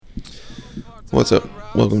What's up?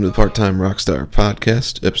 Welcome to the Part-Time Rockstar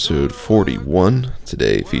Podcast, episode 41.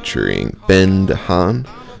 Today featuring Ben DeHaan,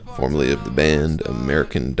 formerly of the band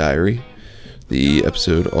American Diary. The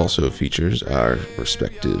episode also features our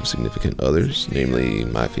respective significant others, namely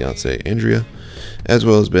my fiancée Andrea, as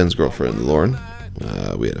well as Ben's girlfriend Lauren.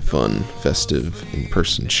 We had a fun, festive,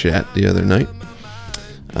 in-person chat the other night.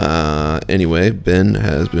 Anyway, Ben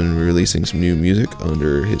has been releasing some new music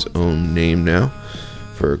under his own name now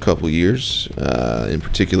for a couple years. In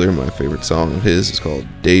particular, my favorite song of his is called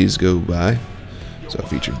Days Go By. So I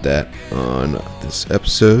featured that on this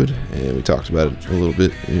episode, and we talked about it a little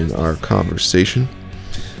bit in our conversation.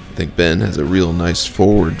 I think Ben has a real nice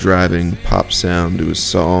forward-driving pop sound to his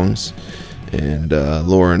songs, and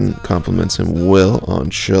Lauren compliments him well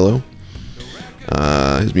on cello.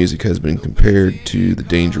 His music has been compared to The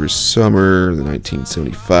Dangerous Summer, the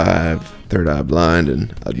 1975, Third Eye Blind,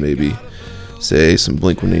 and I'd maybe say some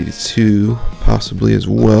Blink-182 possibly as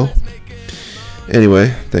well.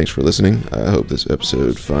 Anyway, thanks for listening. I hope this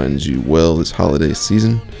episode finds you well this holiday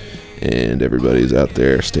season, and everybody's out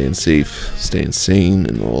there staying safe, staying sane,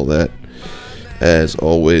 and all that. As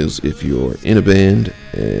always, if you're in a band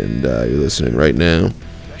and you're listening right now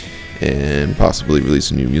and possibly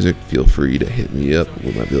releasing new music, feel free to hit me up.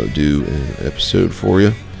 We might be able to do an episode for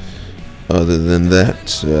you. Other than that,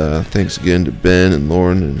 thanks again to Ben and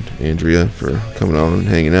Lauren and Andrea for coming on and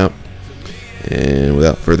hanging out. And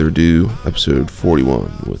without further ado, episode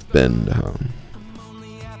 41 with Ben DeHaan.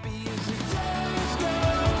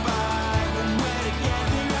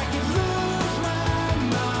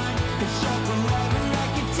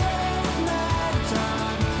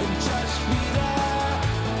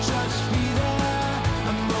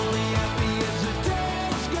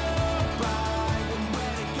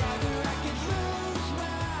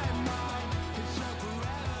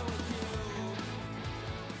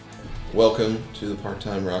 Welcome to the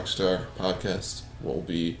Part-Time Rockstar Podcast. Will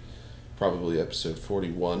be probably episode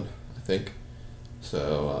 41, I think.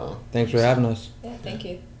 So, thanks for having us. Yeah, thank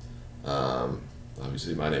you.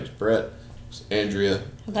 Obviously, my name's Brett. It's Andrea.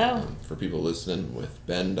 Hello. For people listening, with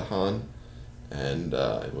Ben DeHaan, and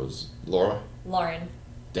it was Laura. Lauren.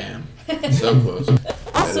 Damn, so close.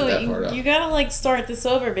 Also, you gotta start this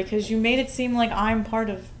over because you made it seem like I'm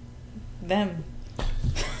part of them.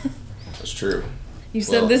 That's true. You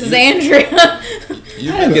said this is Andrea.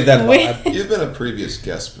 You didn't get that vibe. You've been a previous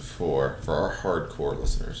guest before for our hardcore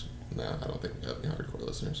listeners. No, I don't think we have any hardcore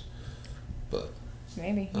listeners. But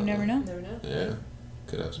maybe. You never know. Never know. Yeah.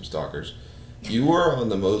 Could have some stalkers. You were on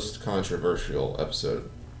the most controversial episode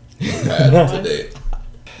we've had to date.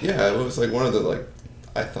 Yeah, it was one of the,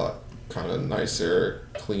 I thought, kind of nicer,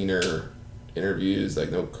 cleaner interviews.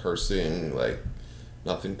 No cursing,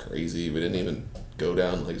 nothing crazy. We didn't even go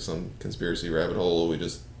down some conspiracy rabbit hole. We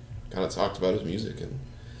just kind of talked about his music, and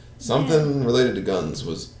something related to guns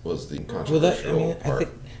was the controversial part. I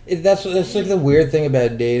think that's the weird thing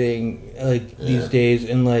about dating these days,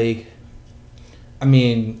 and when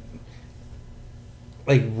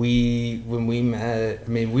we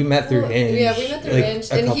met through Hinge. Yeah, we met through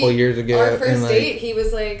Hinge a couple years ago. Our first date, he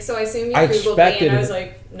was like, "So I assume you Googled me," and I was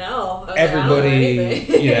like, "No." Everybody, I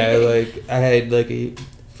don't know anything. I had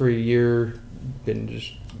for a year been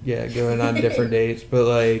just going on different dates,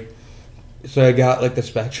 but so I got the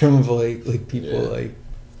spectrum of people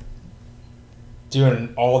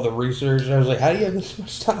doing all the research. I was like, how do you have this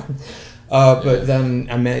much time? But then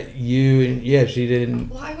I met you, and she didn't.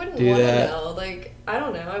 Well, I wouldn't want to know. I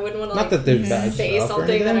don't know. I wouldn't want to not that there's bad say stuff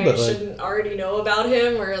something or anything, that I shouldn't already know about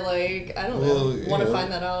him, or I don't know. Want to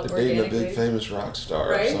find that out organically. Being a big famous rock star,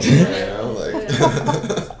 right? Or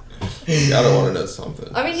something, You gotta want to know something.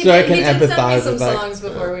 I mean, he I did send me some songs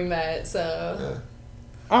before we met, so. Yeah.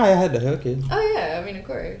 I had to hook it. Oh yeah, of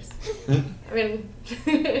course.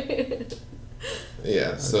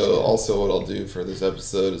 Yeah. So also, what I'll do for this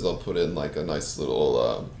episode is I'll put in a nice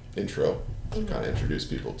little intro to kind of introduce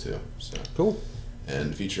people to. So cool.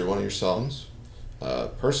 And feature one of your songs.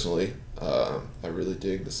 Personally, I really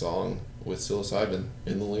dig the song with psilocybin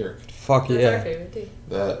in the lyric. Fuck yeah. That's our favorite too.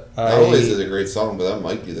 That not only is it a great song, but that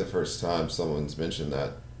might be the first time someone's mentioned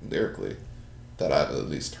that lyrically that I've at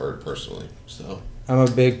least heard personally. So I'm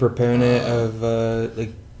a big proponent of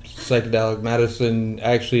psychedelic medicine.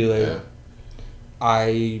 Actually,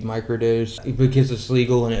 I microdose because it's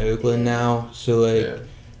legal in Oakland now. So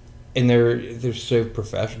and they're so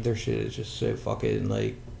professional. Their shit is just so fucking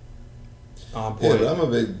on point. Yeah, but I'm a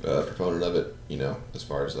big proponent of it. As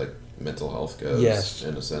far as mental health goes. Yes.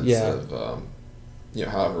 In a sense of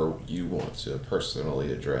however you want to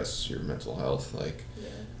personally address your mental health,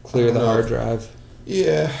 clear the hard drive.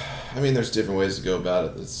 Yeah, I mean, there's different ways to go about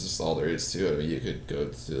it. That's just all there is to it. I mean, you could go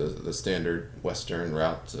to the standard Western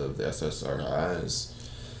route of the SSRIs.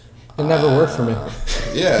 It never worked for me.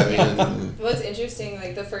 Yeah, I mean... What's interesting,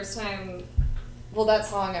 like, the first time... Well, that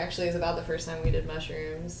song actually is about the first time we did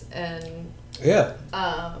mushrooms, and... Yeah.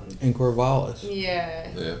 In Corvallis.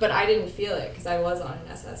 Yeah. But I didn't feel it, because I was on an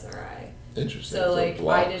SSRI. Interesting. So, like,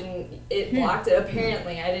 I didn't... It blocked it,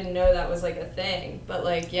 apparently. I didn't know that was, like, a thing. But,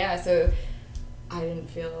 like, yeah, so... I didn't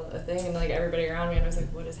feel a thing, and, like, everybody around me, and I was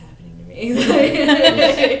like, what is happening to me?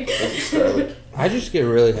 I just get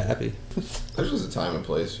really happy. There's just a time and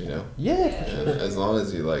place, you know? Yeah. And as long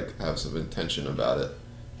as you, like, have some intention about it,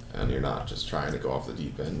 and you're not just trying to go off the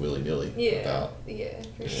deep end willy-nilly. Yeah,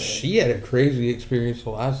 for sure. She had a crazy experience the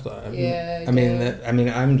last time. Yeah. I mean,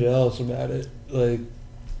 I'm jealous about it. Like...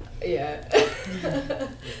 Yeah.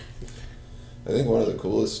 I think one of the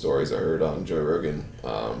coolest stories I heard on Joe Rogan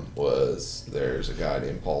was there's a guy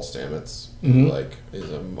named Paul Stamets who like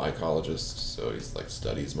is a mycologist, so he's like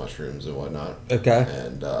studies mushrooms and whatnot. Okay.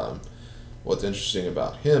 And what's interesting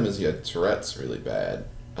about him is he had Tourette's really bad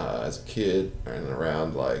as a kid, and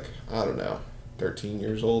around like, I don't know, 13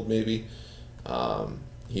 years old maybe.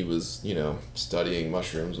 He was, you know, studying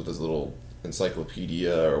mushrooms with his little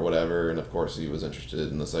encyclopedia or whatever, and of course he was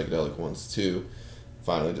interested in the psychedelic ones too.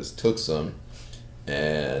 Finally just took some,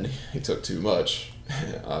 and he took too much,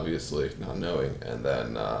 obviously, not knowing, and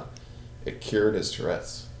then it cured his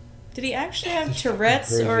Tourette's. Did he actually have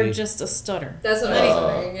Tourette's or just a stutter? That's what I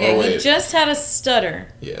was wondering. He just had a stutter.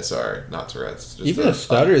 Yeah, sorry, not Tourette's. Just even a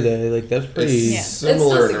stutter, though, like, that's pretty... It's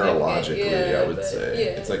similar it's neurologically, I would say.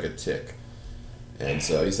 Yeah. It's like a tick. And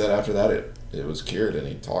so he said after that it was cured, and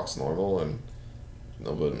he talks normal, and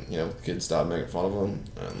nobody, you know, kids stopped making fun of him,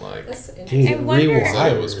 and like, dude, it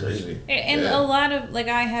was crazy. And a lot of, like,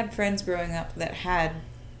 I had friends growing up that had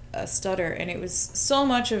a stutter, and it was, so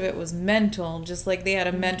much of it was mental, just like they had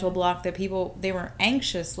a mental block that they were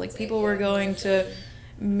anxious, like people were going to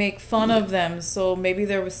make fun of them, so maybe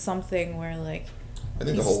there was something where, like, I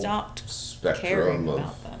think the whole spectrum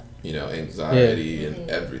of, you know, anxiety and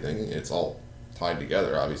everything, it's all tied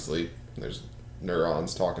together, obviously. There's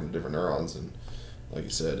neurons talking to different neurons, and like you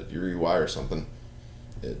said, if you rewire something,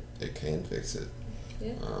 it can fix it.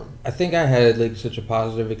 Yeah. I think I had like such a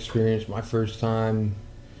positive experience my first time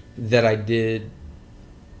that I did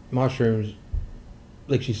mushrooms,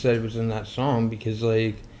 like she said, it was in that song, because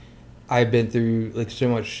like I've been through like so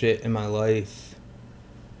much shit in my life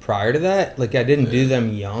prior to that. Like I didn't do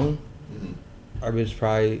them young. I was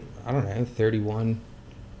probably, I don't know, 31.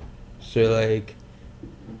 So like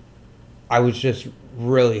I was just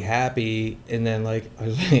really happy, and then like I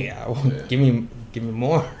was like, give me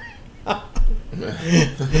more. Well,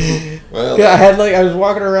 I was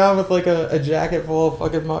walking around with like a jacket full of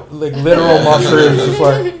fucking like literal mushrooms, just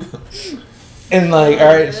like, and like, all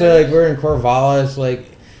right, so like we're in Corvallis, like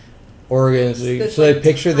Oregon, so like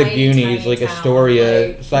picture the Goonies, like Astoria.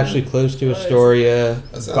 Like, it's actually close to Astoria.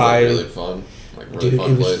 That sounds like really fun. Like really dude,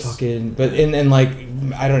 fun it was place. fucking, but and like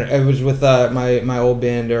I don't know, it was with my old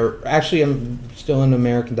band, or actually I'm still in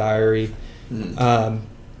American Diary, but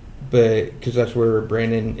because that's where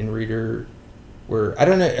Brandon and Reader were. I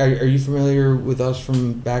don't know, are you familiar with us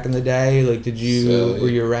from back in the day? Like, were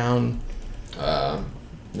you around?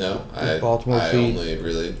 No, Baltimore I Feed? only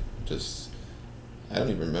really just, I don't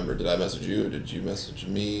even remember. Did I message you, or did you message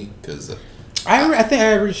me? Because I think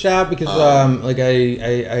I reached out because like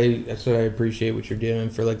I said I appreciate what you're doing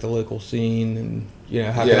for like the local scene, and you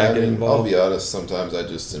know, how can I get involved? I'll be honest, sometimes I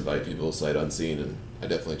just invite people sight unseen, and I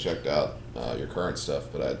definitely checked out your current stuff,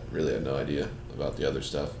 but I really had no idea about the other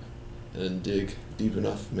stuff. I didn't dig deep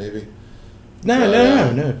enough, maybe.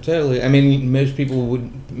 No, totally. I mean, most people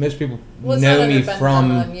know me from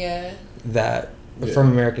that,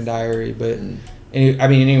 from American Diary, but I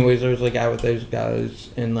mean, anyways, I was like out with those guys,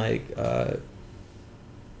 and like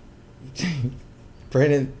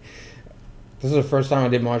Brandon, this is the first time I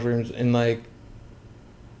did mushrooms, and like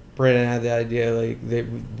Brandon had the idea, like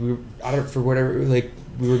for whatever, like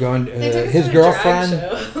we were going his girlfriend.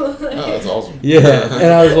 Oh, that's awesome. Yeah,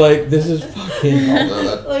 and I was like, this is fucking.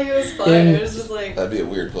 Like it was fun. It was just like, that'd be a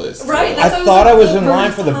weird place. Right. I thought I was in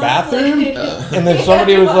line for the bathroom, and then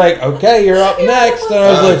somebody was like, "Okay, you're up next," and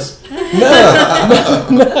I was like, "No."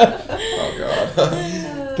 Oh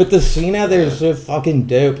god. But the scene out there is so fucking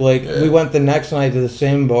dope. Like we went the next night to the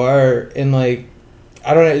same bar, and like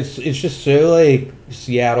I don't know, it's just so like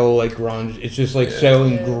Seattle, like grunge. It's just like so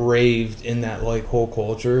engraved in that like whole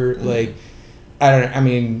culture. Like I don't know. I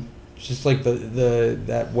mean, just like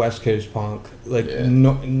that West Coast punk, like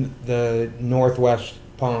the Northwest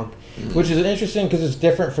punk, which is interesting because it's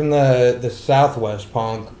different from the Southwest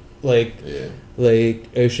punk, like Yeah. like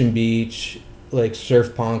Ocean Beach, like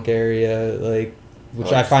surf punk area, like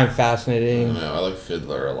which I find I fascinating. don't know. I like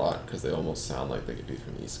Fiddler a lot because they almost sound like they could be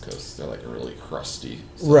from the East Coast. They're like a really crusty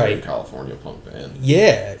Southern Right. California punk band.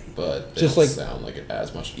 Yeah, But they Just don't like- sound like it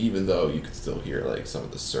as much, even though you could still hear like some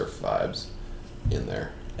of the surf vibes in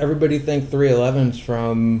there. everybody think 311's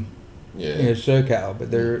from Yeah. SoCal,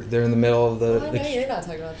 but they're in the middle of the. Well, I know you're not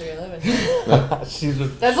talking about 311. she's a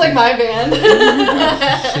That's like my band.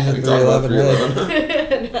 she's a We talk about 311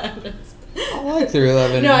 head. No, I'm just- I like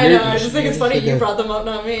 311. No, I You're- know. I just think it's funny you're you good. brought them up,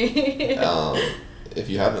 not me. If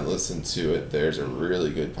you haven't listened to it, there's a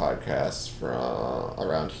really good podcast from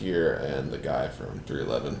around here, and the guy from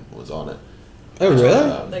 311 was on it. Oh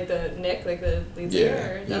really? Like the Nick, like the lead Yeah,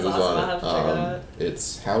 singer. he That's was awesome. on I'll have it. to check it out.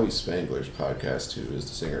 It's Howie Spangler's podcast, who is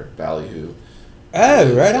the singer of Ballyhoo.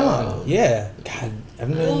 Oh, right So, on. Yeah. God, I've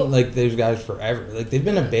known Well- like those guys forever. Like they've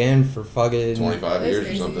been a band for fucking 25 That's years or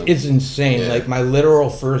crazy. something. It's insane. Yeah. Like my literal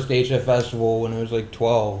first HF festival when I was like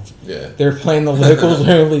 12. Yeah. They were playing the locals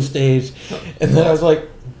only stage, and then I was like,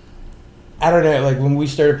 I don't know, like when we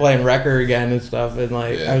started playing Wrecker again and stuff, and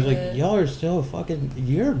like Yeah. I was like, Yeah. y'all are still fucking,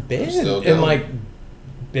 you're a band, still and going. like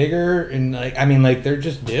bigger, and like I mean, like they're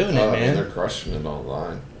just doing Oh, it, I mean, man, they're crushing it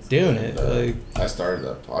online. doing it. Like I started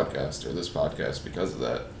that podcast, or this podcast, because of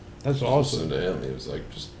that. that's Just awesome. listened to him. He was like,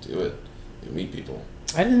 just do it. You meet people.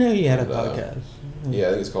 I didn't know you had a And, podcast. Yeah, I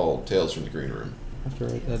think it's called Tales from the Green Room. I have to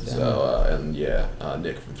write that down. So, and yeah,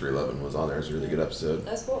 Nick from 311 was on there. It was a really good episode.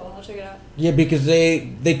 That's cool. I'll check it out. Yeah, because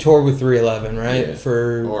they toured with 311, right? Yeah.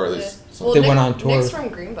 For Or at Yeah. least Well, They Nick, went on tour. Nick's from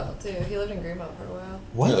Greenbelt too. He lived in Greenbelt for a while.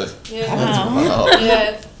 what? Really? Yeah. Wow. Wow.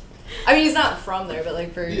 Yeah. I mean, he's not from there, but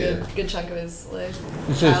like for a Yeah. good chunk of his life.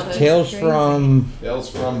 It says Childhood's Tales crazy. from Tales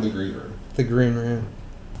from the Green Room. the Green Room.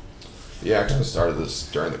 Yeah, I kind of started this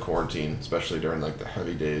during the quarantine, especially during like the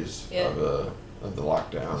heavy days Yeah. of the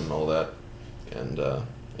lockdown and all that. And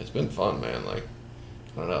it's been fun, man. Like,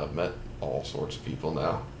 I don't know, I've met all sorts of people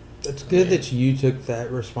now. It's good that you took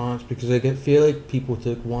that response because like I feel like people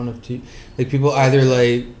took one of two. Like people either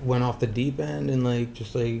like went off the deep end and like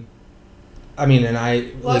just like. I mean, and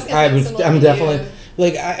Well, like I was, similar I'm to definitely you.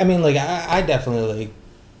 like I mean like I definitely like.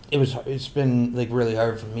 It's been like really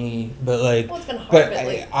hard for me, but like, Well, it's been hard, but but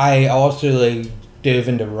like, I also like dove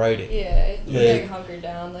into writing. yeah, you like- like hunkered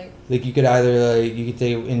down, like. Like you could either like you could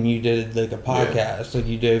take and you did like a podcast, like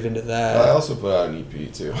you dove into that. I also put out an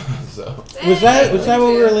EP too, so. Was that what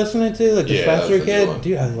we were Yeah, listening to? Like the Yeah, Spencer that's the new Kid? one.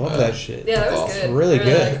 Dude, I love that shit. that was That's good. really I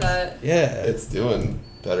good. Like that. Yeah. It's doing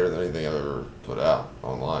better than anything I've ever put out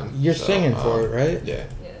online. You're So, singing for it, right? Yeah.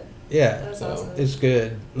 Yeah, Yeah. that's So, awesome. It's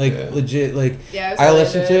good. Like Yeah. legit like Yeah, I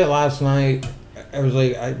listened to it last night. I was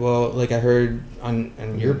like I heard on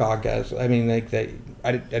your podcast. I mean like that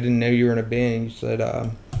I didn't know you were in a band. You said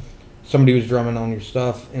somebody was drumming on your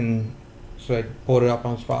stuff and so I pulled it up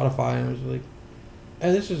on Spotify and I was like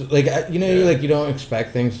hey, this is like Yeah. like you don't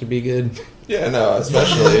expect things to be good. Yeah, no,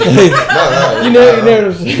 especially. Like, no, you know what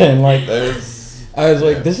I'm saying? Like There's. I was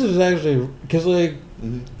like, Yeah. this is actually because like,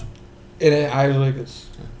 Mhm. and then I was like, it's,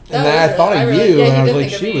 and That then I was thought of really- you, yeah, and I you was did like,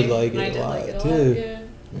 think of she me, would like and I it did a lot like it a lot, too. yeah.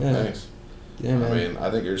 Yeah, Thanks. yeah, man. I mean,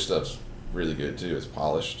 I think your stuff's really good too. It's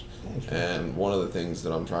polished. Thanks, man. And one of the things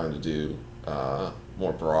that I'm trying to do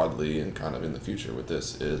more broadly and kind of in the future with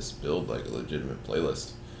this is build like a legitimate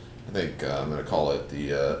playlist. I think I'm going to call it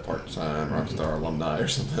the part-time rockstar alumni or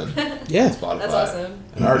something. Yeah, Spotify. That's awesome.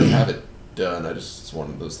 And I already have it done. It's one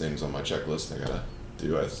of those things on my checklist I got to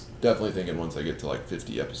do. I was definitely thinking once I get to like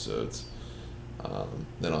 50 episodes,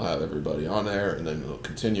 then I'll have everybody on there and then it'll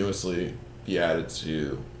continuously be added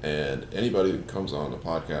to. And anybody who comes on the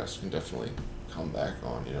podcast can definitely come back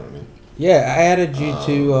on, you know what I mean? yeah. I added you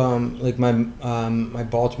to like my my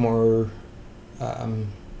Baltimore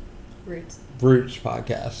Roots. Roots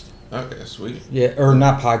podcast. Okay, sweet. Yeah, or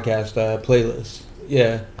not podcast, playlist.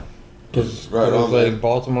 Yeah, because Right I was on, like man.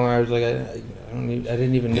 Baltimore. I was like, I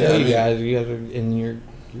didn't even know Yeah, I you mean- guys. You guys are and you're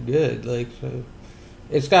good. Like so,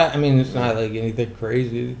 it's got. I mean, it's not like anything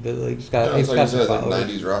crazy, but like it's got. No, it's it's like got you some said, like followers.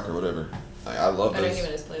 90s rock or whatever. I love I don't those.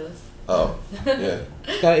 even his playlist. Oh, yeah.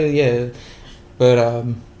 It's got, yeah, but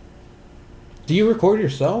do you record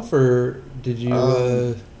yourself or did you?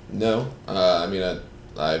 No, I mean,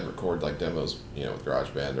 I record like demos, you know, with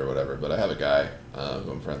GarageBand or whatever. But I have a guy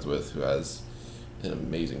who I'm friends with who has an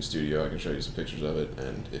amazing studio. I can show you some pictures of it,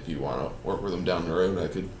 and if you want to work with him down the road, I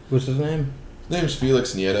could. What's his name? His name's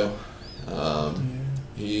Felix Nieto.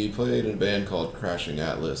 He played in a band called Crashing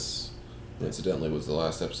Atlas. Incidentally, was the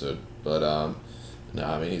last episode. But no,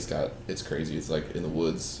 I mean, it's crazy. It's like in the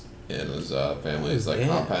woods, and his family's like damn.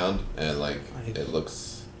 compound, and like Nice. it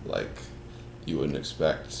looks like you wouldn't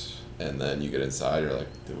expect and then you get inside, you're like,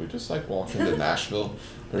 did we just like walk into Nashville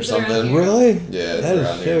or Is it around something? here? Really? Yeah, it's That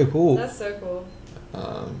around is here. so cool. That's so cool.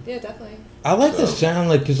 Yeah, definitely. I like the So- sound,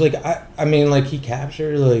 like, cause like I mean, like he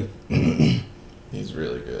captured like He's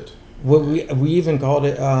really good. what we even called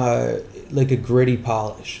it like a gritty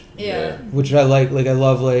polish, Yeah. which I like. Like I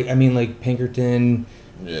love like I mean like Pinkerton,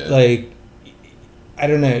 Yeah. like I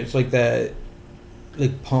don't know, it's like that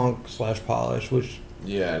like punk / polish, which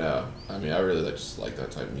Yeah, I know. I mean, I really just like that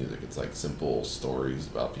type of music. It's like simple stories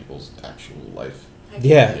about people's actual life.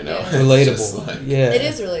 yeah, You know, Yeah. It's relatable. just like- Yeah, It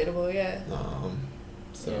is relatable, yeah.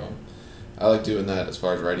 So, Yeah. I like doing that as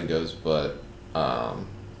far as writing goes. But I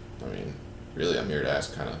mean, really, I'm here to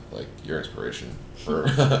ask kind of like your inspiration for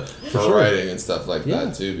for sure. writing and stuff like Yeah.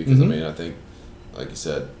 that too. Because Mhm. I mean, I think, like you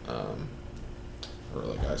said, or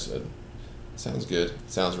like I said, sounds good.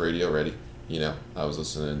 Sounds radio ready. You know, I was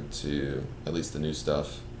listening to at least the new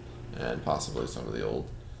stuff and possibly some of the old,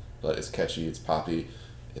 but it's catchy, it's poppy.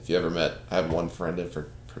 If you ever met, I have one friend in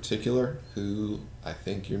particular who I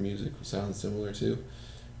think your music sounds similar to,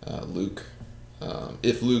 Luke.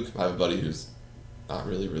 If Luke, I have a buddy who's not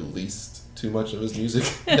really released too much of his music.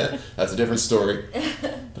 That's a different story,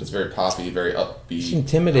 but it's very poppy, very upbeat. it's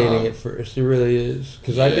intimidating at first. It really is,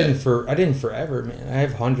 because I Yeah. didn't forever, man. I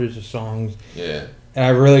have hundreds of songs, Yeah. and I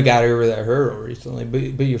really got over that hurdle recently.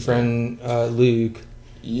 But your friend Luke,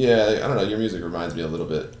 Yeah, I don't know. Your music reminds me a little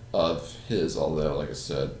bit of his, although, like I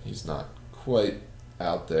said, he's not quite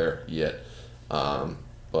out there yet.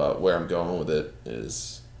 But where I'm going with it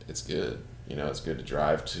is, it's good. You know, it's good to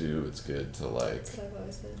drive to. It's good to like, That's what I've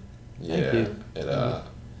always said. yeah. you. It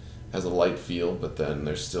has a light feel, but then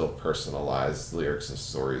there's still personalized lyrics and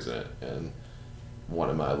stories in it. And one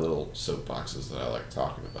of my little soapboxes that I like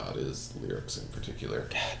talking about is lyrics in particular,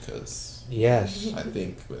 because yes, I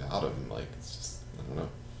think without them, like, it's just, I don't know.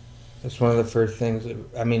 that's one of the first things that,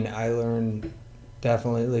 I mean, I learned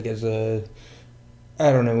definitely like as a,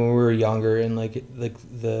 I don't know, when we were younger and like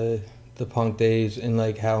the punk days, and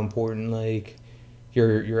like how important like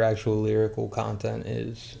your actual lyrical content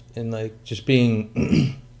is, and like just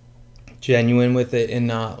being genuine with it, and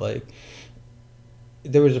not like,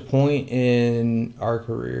 there was a point in our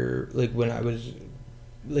career, like when I was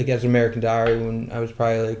like as American Diary, when I was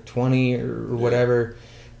probably like 20 or whatever,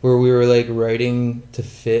 where we were like writing to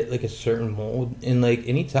fit like a certain mold, and like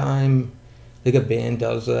anytime like a band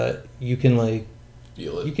does that, you can like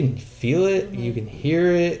Feel it. you can feel it, you can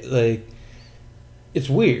hear it, like it's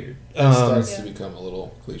weird. It starts Yeah. to become a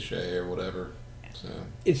little cliche or whatever. So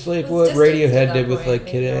It's like Well, what it's distant Radiohead at did that with point, like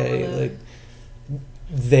maybe Kid you don't A, wanna- like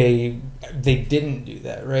they didn't do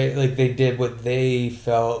that, right? Like they did what they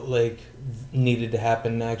felt like needed to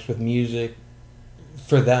happen next with music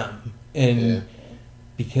for them, and yeah,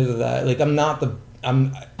 because of that, like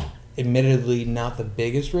I'm admittedly not the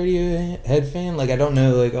biggest Radiohead fan. Like I don't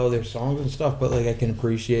know like all their songs and stuff, but like I can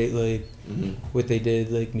appreciate like hmm what they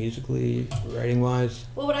did like musically, writing wise.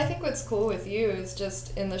 Well, what I think what's cool with you is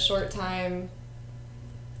just in the short time.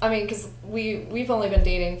 I mean, because we've only been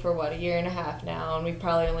dating for what, 1.5 years now, and we've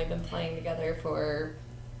probably only been playing together for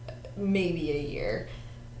maybe a year.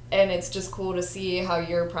 And it's just cool to see how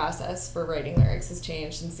your process for writing lyrics has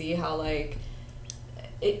changed, and see how like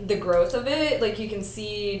the growth of it. Like you can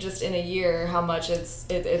see just in a year how much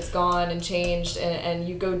it's gone and changed, and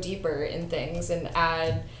you go deeper in things and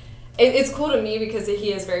add. It's cool to me because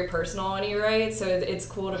he is very personal when he writes, so it's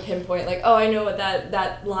cool to pinpoint like, oh, I know what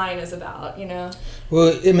that line is about, you know.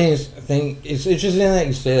 Well, I mean, it's interesting that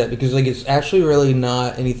you say that, because like it's actually really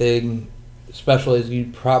not anything special, as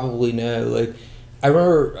you probably know. Like I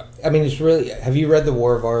remember, I mean, it's really. Have you read The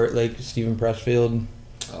War of Art, like Stephen Pressfield?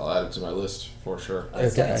 I'll add it to my list for sure.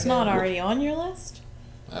 Okay. It's not already on your list?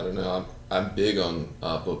 I don't know. I'm big on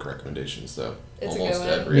book recommendations though. It's a Almost good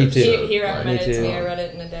one. every Me too. episode. He recommended it to me. too. I read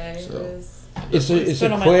it in a day. So- It was, It's It's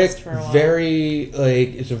been a on my quick, list for a while. very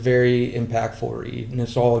like it's a very impactful read, and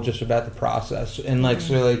it's all just about the process. And like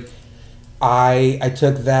so, like I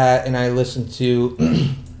took that and I listened to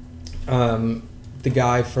the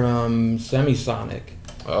guy from Semisonic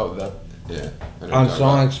Oh, that yeah. I know what on you're talking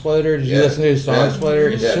Song about. Exploder. Did you Yeah. listen to Song Yeah. Exploder?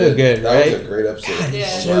 It's Yeah, so dude, good, that right? was a great episode. God, Yeah.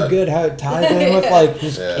 it's so good how it ties in with like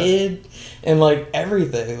his Yeah. kid and like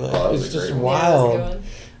everything. Like Oh, that was it's a just great one. wild. Yeah, it was a good one.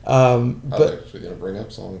 I was But actually gonna bring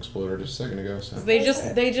up Song Exploder just a second ago. So They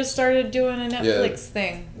just started doing a Netflix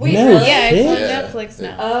thing. Wait, No really? Yeah, it's on shit. Yeah. Netflix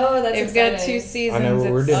now. Oh, that's They've got exciting. 2 seasons. I know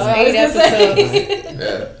what we're It's doing. Oh, I was 8 gonna say. episodes.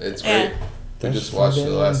 yeah, it's Yeah. great. We That's just watched it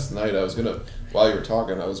fucking- last night. I was gonna, while you were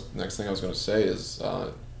talking, next thing I was gonna say is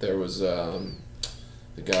there was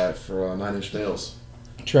the guy for Nine Inch Nails.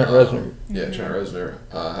 Trent Reznor. Yeah, Trent Reznor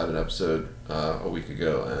had an episode a week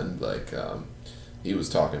ago, and like he was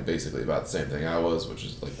talking basically about the same thing I was, which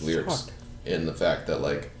is like lyrics, in the fact that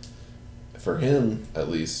like for him at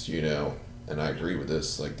least, you know, and I agree with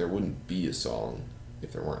this, like there wouldn't be a song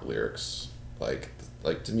if there weren't lyrics. Like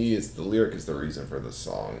to me, it's the lyric is the reason for the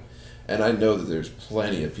song, and I know that there's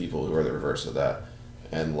plenty of people who are the reverse of that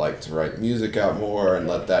and like to write music out more and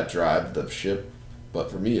let that drive the ship. But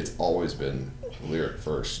for me, it's always been lyric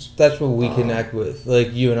first. That's what we connect with,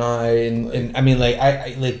 like you and I, and I mean, like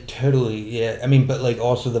I like totally, yeah. I mean, but like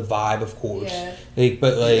also the vibe, of course. Yeah. Like,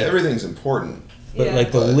 but like Everything's important. but Yeah.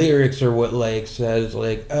 like the But- lyrics are what like says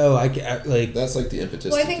like, oh, like That's like the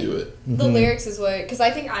impetus Well, I to think do it. the lyrics is what, because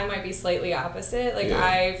I think I might be slightly opposite. Like Yeah.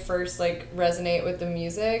 I first like resonate with the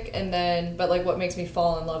music, and then but like what makes me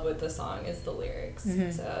fall in love with the song is the lyrics.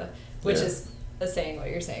 So, which Yeah. is a saying what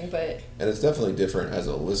you're saying, but And it's definitely different as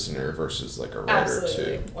a listener versus like a writer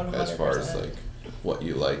Absolutely, too. 100%. As far as like what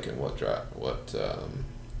you like and what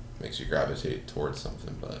makes you gravitate towards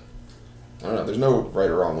something. But I don't know. There's no right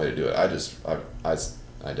or wrong way to do it.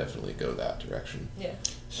 I definitely go that direction yeah.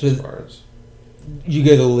 so as far as. you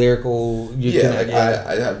go the lyrical. You Yeah, connect, like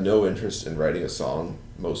I have no interest in writing a song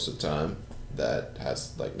most of the time that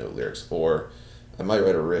has like no lyrics, or I might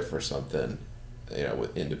write a riff or something, you know,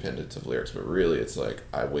 with independence of lyrics. But really, it's like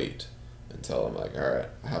I wait until I'm like, all right,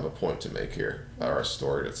 I have a point to make here or a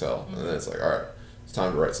story to tell, and then it's like, all right, it's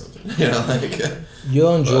time to write something. You know, like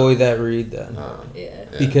You'll enjoy that read then. Yeah.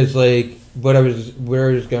 Because like where I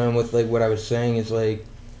was going with like what I was saying is like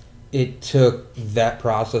it took that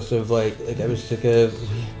process of like I was sick of.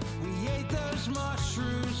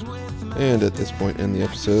 And at this point in the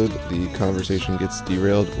episode, the conversation gets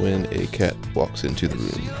derailed when a cat walks into the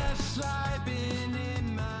room.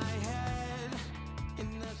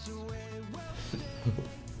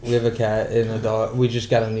 We have a cat and a dog. We just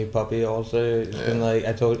got a new puppy also. It's been like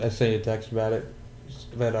I sent you a text about it.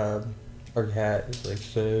 But our cat is like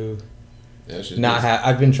so Yeah, she's not.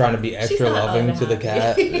 I've been trying to be She's extra not loving to the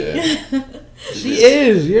cat. Yeah. She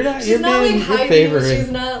is. You're not. She's You're not being like your hiding. favorite.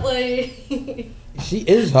 She's not like. She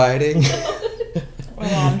is hiding.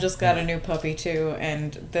 My mom just got a new puppy too,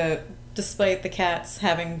 and despite the cats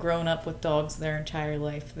having grown up with dogs their entire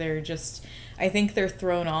life, I think they're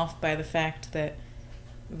thrown off by the fact that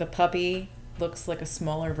the puppy looks like a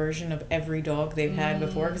smaller version of every dog they've had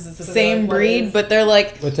before, because it's the So same like, what breed, is- but they're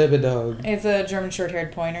like, What type of dog? it's a German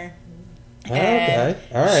short-haired pointer. Oh, okay.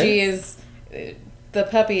 All right. She is. The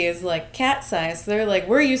puppy is like cat size. They're like,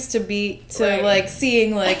 we're used to Right. like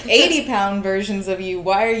seeing like 80-pound versions of you.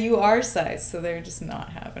 Why are you our size? So they're just not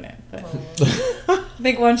having it. But I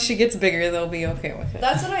think once she gets bigger, they'll be okay with it.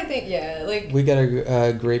 That's what I think. Yeah, like We got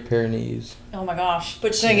a Great Pyrenees. Oh my gosh!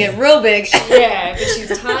 But She's gonna she's- get real big. yeah, but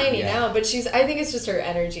she's tiny Yeah. now. But I think it's just her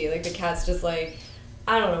energy. Like the cat's just like,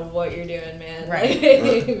 I don't know what you're doing, man. Right.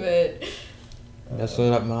 Like,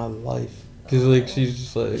 Messing up my life. Because like she's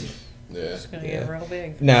just like. Yeah. She's gonna Yeah. get real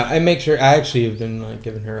big. No, I make sure. I actually have been like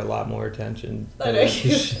giving her a lot more attention. I know.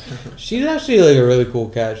 She's actually like a really cool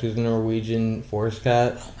cat. She's a Norwegian forest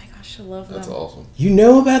cat. Oh my gosh, I love That's them. awesome. You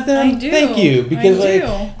know about them? I do. Thank you. Because I like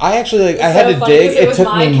do. I actually like I It's had so to funny dig. 'cause it It was took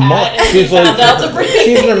my me cat months. and She's we found out the like breed.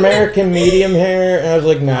 she's an American medium hair, and I was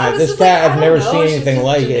like, I nah, was this just cat like, I've I never don't know, seen she's anything just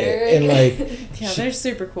like generic. it. And like Yeah, they're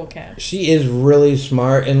super cool cats. she is really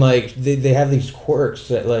smart, and like they have these quirks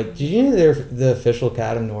that like. Did you know they're the official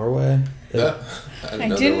cat of Norway? Like, I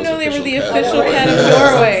didn't know they were the cat. official cat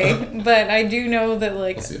of Norway, but I do know that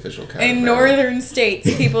like What's the official cat? in of northern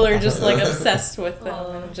states, people are just like obsessed with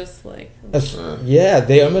them and just like Yeah,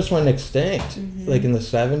 they almost went extinct, like in the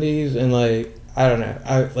 70s, and like I don't know,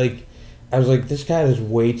 I was like, this cat is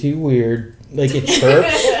way too weird. Like it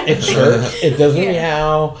chirps, it doesn't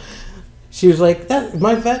meow. She was like, "That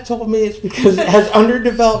my vet told me it's because it has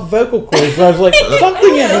underdeveloped vocal cords." And I was like,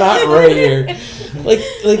 something is not right here. Like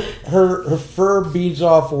her fur beads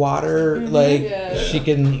off water. Like Yeah. she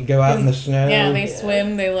can go out in the snow. yeah, they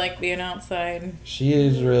swim. They like being outside. She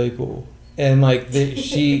is really cool. And like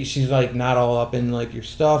she's like not all up in like your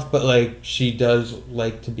stuff, but like she does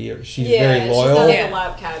like to be. She's very loyal. She's not like Yeah. a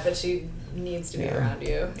lap cat, but she needs to be Yeah. around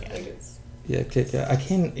you. Like it's Yeah, Kit Kat. I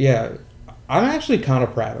can't. Yeah, I'm actually kind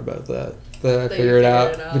of proud about that. That I you figured it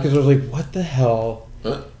out out. because I was like, what the hell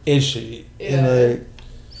Huh? is she? Yeah. And like,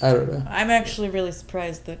 I don't know. I'm actually really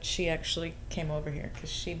surprised that she actually came over here because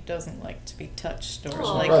she doesn't like to be touched or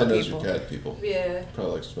Aw. like Probably knows people. your cat people. yeah.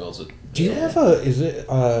 Probably like smells it. Do you have a? Is it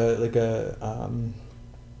like a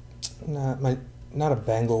not a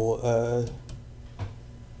Bengal?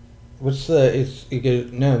 What's the?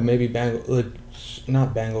 No, maybe Bengal. Like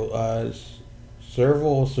not Bengal.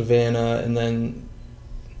 Serval, Savannah, and then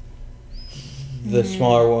the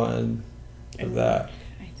smaller one of that.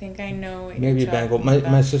 I think I know what Maybe you're a Bengal. talking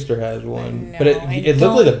about. My sister has one, know, but I it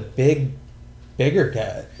looked like don't- a bigger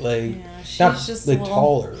cat, like Yeah, she's not just like a little,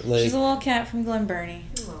 taller, like she's a little cat from Glen Burnie.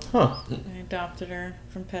 huh. I adopted her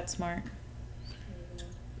from PetSmart.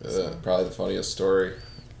 Probably the funniest story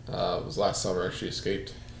was last summer. She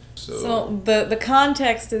escaped. So the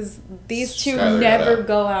context is these two Skylar got never out.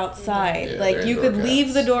 go outside. Yeah, like they're you indoor could leave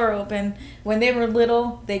cats. the door open. When they were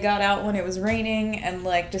little, they got out when it was raining and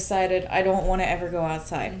like decided I don't want to ever go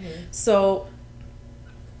outside. So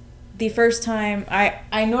the first time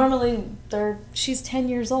I normally she's 10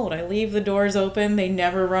 years old. I leave the doors open. They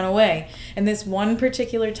never run away. And this one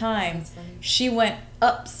particular time, That's funny. she went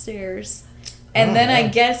upstairs. And Oh, then I yeah.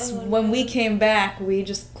 guess Oh, when no. we came back, we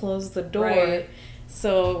just closed the door. Right.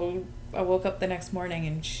 So I woke up the next morning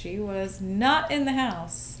and she was not in the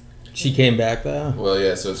house. She came back though. Well,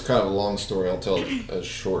 yeah, so it's kind of a long story. I'll tell it as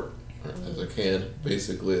short as I can.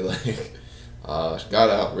 Basically, like, she got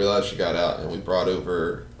out, realized she got out, and we brought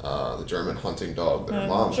over the German hunting dog that her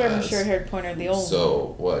mom German has. short-haired pointer, the old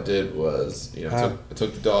So what I did was, I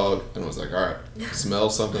took the dog and was like, all right, smell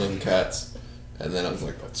something on the cats. And then I was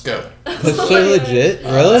like, let's go. That's so legit,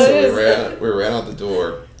 So really. we ran out the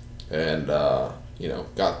door and,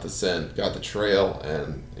 got the scent, got the trail,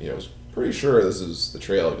 and, was pretty sure this is the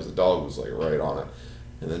trail because the dog was like right on it.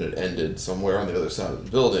 And then it ended somewhere on the other side of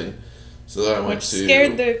the building. So then I went which to...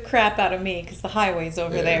 scared the crap out of me because the highway's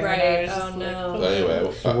over Yeah. there. Right. And I was Oh, just no. But anyway,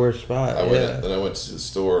 It's the worst spot. I yeah. went to the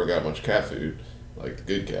store and got a bunch of cat food, like the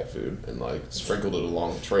good cat food, and like sprinkled it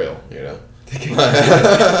along the trail,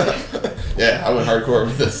 Yeah, I went hardcore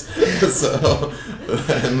with this. So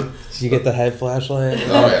then, Did you get the head flashlight?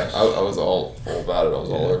 oh yeah, I was all about it. I was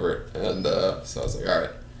all over it, and so I was like, all right,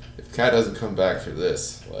 if the cat doesn't come back for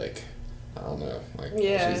this, like, I don't know, like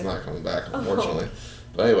Yeah. she's not coming back, unfortunately.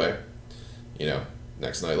 But anyway,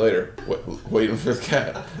 next night later, waiting for the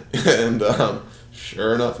cat, and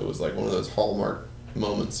sure enough, it was like one of those Hallmark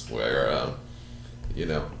moments where,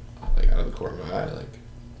 like out of the corner of my eye, like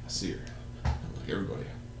I see her. I'm like, everybody,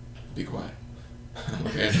 be quiet. I'm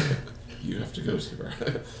like, Andrew, you have to go to her.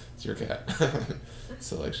 It's your cat.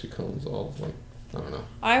 So like she comes all like, I don't know.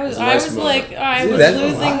 I was It's a nice like moment. I Dude, was that's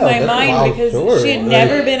losing wild. my That's a mind wild because story. she had Like-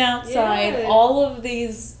 never been outside. Yeah. All of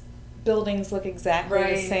these buildings look exactly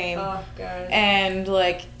Right. the same. Oh god. And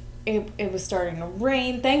like it was starting to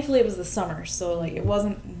rain. Thankfully it was the summer, so like it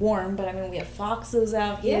wasn't warm, but I mean we had foxes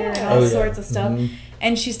out here and Yeah. all Oh, yeah. sorts of stuff. Mhm.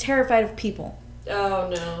 And she's terrified of people. Oh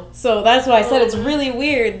no. So that's why I said it's Oh. really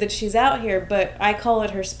weird that she's out here, but I call it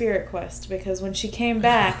her spirit quest because when she came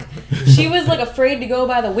back, she was like afraid to go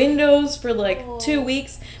by the windows for like Aw. 2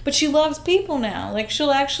 weeks, but she loves people now. Like she'll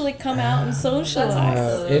actually come out and socialize.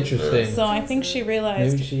 awesome. Interesting. So I think she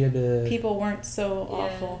realized Maybe she had to, people weren't so Yeah.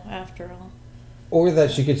 awful after all. or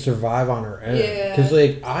that she could survive on her own. Yeah. Because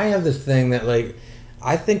like I have this thing that like,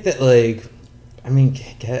 I think that like, I mean,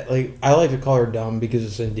 cat, like I like to call her dumb because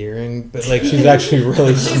it's endearing, but like she's actually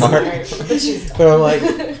really She's smart. but she's But I'm like,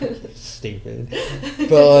 stupid.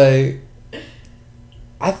 But like,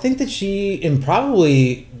 I think that she and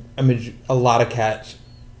probably a lot of cats,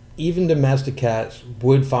 even domestic cats,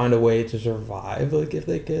 would find a way to survive. Like if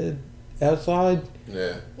they could outside.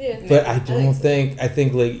 Yeah. Yeah. But I don't think so. think. I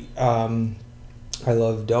think like I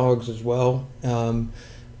love dogs as well.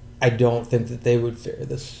 I don't think that they would fare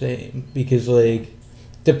the same because like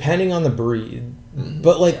depending on the breed, Mhm.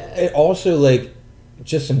 but like Yeah. it also like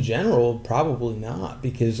just in general probably not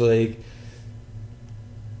because like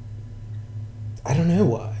I don't know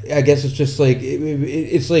why. I guess it's just like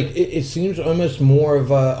it's like it seems almost more of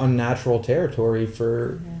a unnatural territory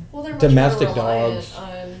for Well, they're much domestic more reliant dogs, on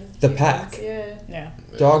the humans. pack. Yeah. Yeah.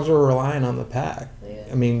 dogs are relying on the pack. Yeah.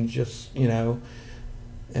 I mean, just and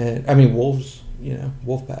I mean wolves.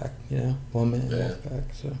 Wolf pack. One man Yeah. wolf pack.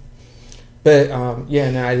 So, but yeah,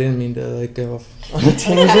 no, I didn't mean to like go off on a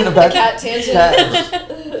tangent about Cat tangent. cats.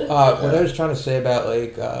 What I was trying to say about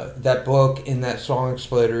like that book and that song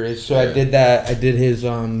Exploder is so I Yeah. did that. I did his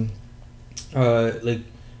like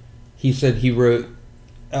he said he wrote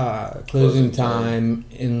closing Closing time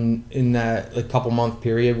in that like couple month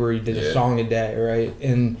period where he did a Yeah. song a day, right?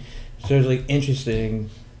 And so it was like interesting.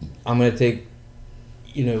 I'm gonna take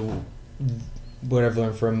what I've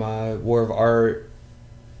learned from War of Art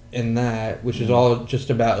and that, which is all just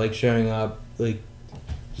about like showing up like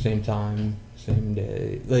same time, same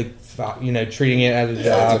day, like treating it as a It's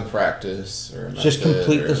job. a practice or a Just method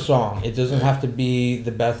complete or- the song. It doesn't Yeah. have to be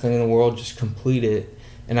the best thing in the world. Just complete it.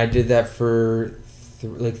 And I did that for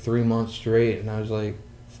like 3 months straight, and I was like,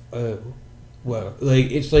 well, like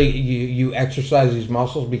it's like you exercise these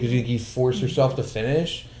muscles because you force yourself to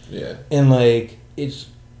finish, Yeah. and like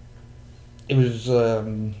it was.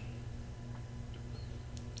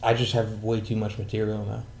 I just have way too much material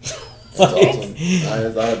now. That's awesome.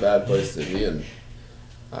 It's not a bad place to be, and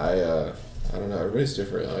I don't know. Everybody's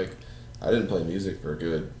different. Like, I didn't play music for a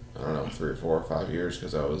good, I don't know, 3 or 4 or 5 years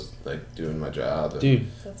because I was like doing my job and Dude,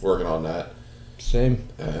 working on that. same.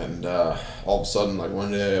 And all of a sudden, like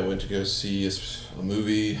one day, I went to go see a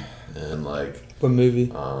movie, and like What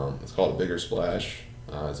movie? it's called A Bigger Splash.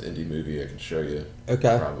 It's an indie movie. I can show you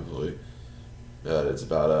Okay. probably. But it's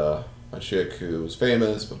about a chick who was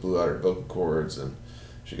famous but blew out her vocal cords, and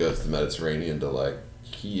she goes to the Mediterranean to like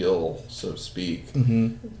heal, so to speak.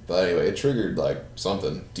 Mm-hmm. But anyway, it triggered like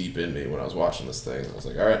something deep in me when I was watching this thing. I was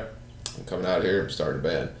like, all right, I'm coming out here. I'm starting a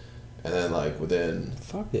band. And then like within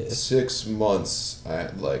Fuck it. 6 months, I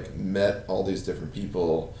had like met all these different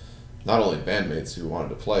people, not only bandmates who wanted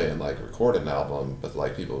to play and like record an album, but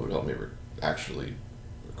like people who would help me actually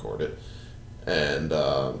record it. And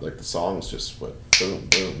like the songs just went boom,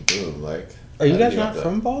 boom, boom. Like, Are you I guys didn't not have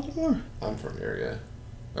from Baltimore? I'm from here,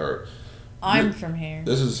 yeah. Or I'm from here.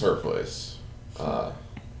 this is her place.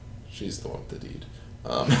 She's the one with the deed.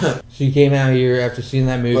 So you came out here after seeing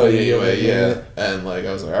that movie. But anyway, yeah. And like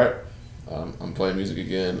I was like, all right, I'm playing music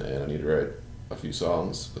again, and I need to write a few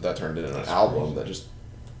songs. But that turned into an album that just,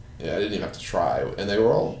 I didn't even have to try. And they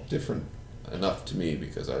were all different enough to me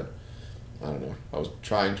because I don't know, I was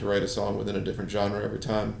trying to write a song within a different genre every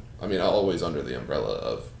time. I mean, always under the umbrella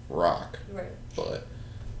of rock, Right. but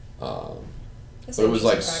That's it was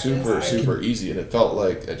like interesting super, practice. super easy, and it felt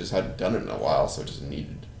like I just hadn't done it in a while, so it just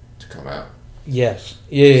needed to come out. Yes.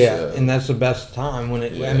 Yeah. So- And that's the best time when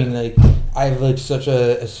it. I Yeah. mean, like, I have like such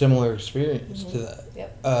a similar experience to that.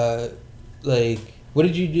 Yep. Like, what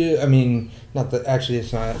did you do? I mean, not that actually,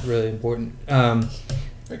 it's not really important.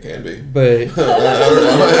 It can be. But I don't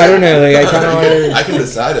know. I don't know. Like, I kind of want I can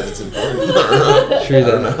decide if it's important. True I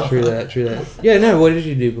don't that. know. True that. Yeah. No. What did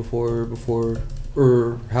you do before,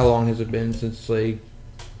 or how long has it been since like?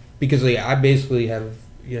 Because like I basically have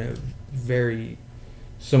very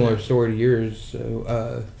similar story to yours.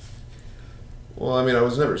 So Well, I mean, I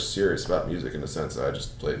was never serious about music in the sense that I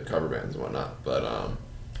just played in cover bands and whatnot. But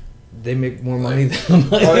they make more money than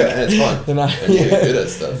like. oh yeah, and it's fun. Than I, And you get good at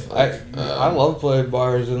stuff. Like, I love playing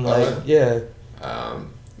bars and like really? yeah.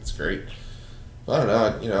 It's great. But I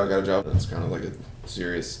don't know. I got a job that's kind of like a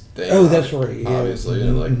serious thing. Oh, that's right. Yeah. Obviously,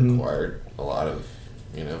 and it like Mhm. required a lot of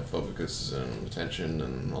focus and attention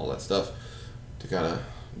and all that stuff to kind of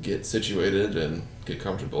get situated and get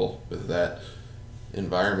comfortable with that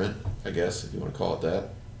environment, I guess, if you want to call it that.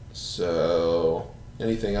 So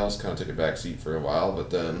anything else kind of took a back seat for a while, but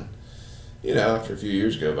then, after a few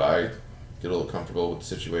years go by, get a little comfortable with the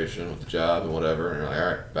situation, with the job and whatever, and you're like, all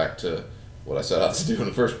right, back to what I set out to do in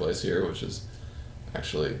the first place here, which is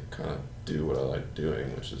actually kind of do what I like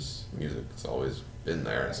doing, which is music. It's always been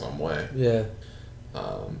there in some way. Yeah.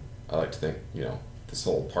 I like to think, this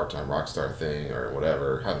whole part-time rock star thing or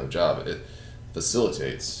whatever, having a job, it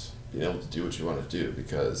facilitates being able to do what you want to do,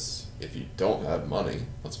 because if you don't have money,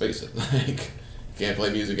 let's face it, like, you can't play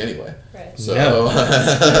music anyway. Right. So,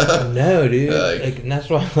 No, dude. Like- And that's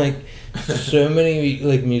why like so many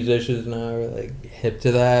like musicians now are like hip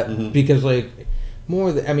to that Mhm. because like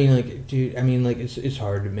it's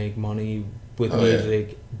hard to make money with Oh, yeah.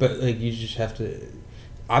 music, but like you just have to.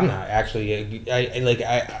 I'm not actually.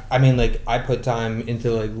 I put time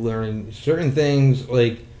into like learning certain things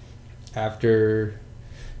like after,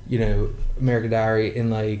 American Diary and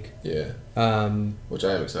like yeah, which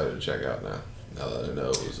I am excited to check out now. Now that I know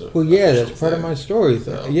it was a Well, yeah, official that's part of thing. my story.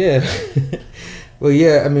 So. Yeah. Well,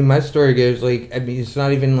 yeah. I mean, my story goes like. I mean, it's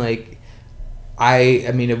not even like. I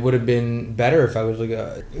mean, it would have been better if I was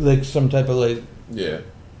like some type of like Yeah.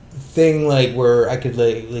 thing like where I could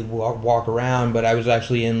like walk around, but I was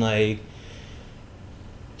actually in like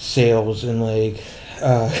sales and like.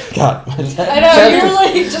 God. I know, you're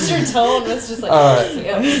like, just your tone was just like,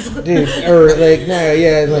 yes. Dude, or like no,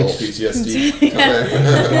 yeah, A like. little PTSD.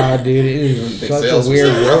 God, dude, it is Big such sales a weird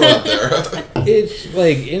was world. out there. It's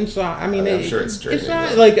like inside. I mean, I'm sure it's it's draining, not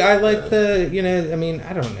but- like I like yeah. the I mean,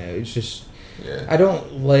 I don't know. It's just Yeah. I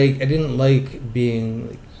didn't like being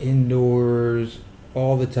like indoors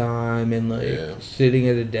all the time and like Yeah. sitting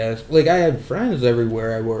at a desk. Like I had friends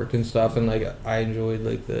everywhere I worked and stuff, and like I enjoyed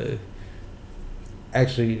like the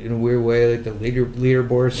actually in a weird way like the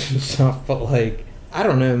leaderboards and stuff. But like I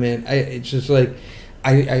don't know, man. It's just like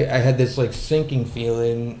I had this like sinking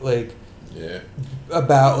feeling like. Yeah.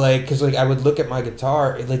 About like because like I would look at my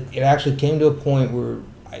guitar it actually came to a point where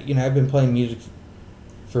I've been playing music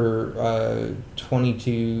for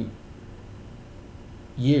 22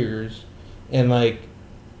 years and like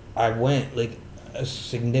I went like a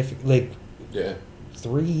significant like Yeah.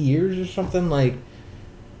 3 years or something, like,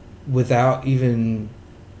 without even.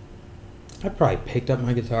 I probably picked up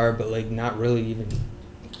my guitar, but like not really even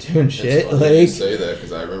doing shit. It's funny you Like, say that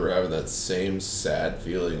because I remember having that same sad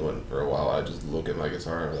feeling when for a while I just look at my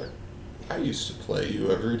guitar and I'm like, I used to play you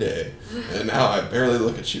every day, and now I barely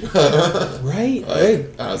look at you. right?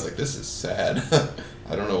 Like, I was like, this is sad.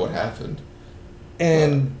 I don't know what happened.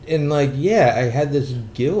 And like, yeah, I had this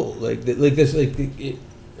guilt, like this, like it,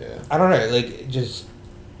 Yeah. I don't know, like just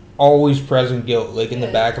always present guilt, like in the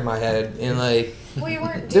Yeah. back of my head, and like. Well, you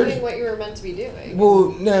weren't There's- doing what you were meant to be doing.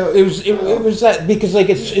 Well, no, it was that because like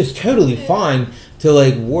it's totally fine to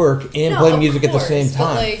like work and No, play of music at the same course, but,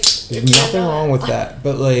 time. like, There's if you're nothing not- wrong with that,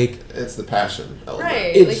 but like It's the passion element.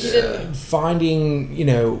 Right. it's Like, you didn't. finding,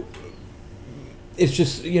 it's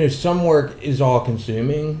just some work is all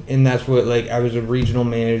consuming, and that's what like I was a regional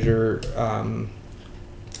manager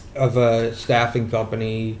of a staffing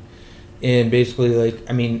company, and basically like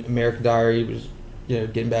American Diary was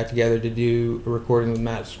getting back together to do a recording with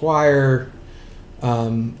Matt Squire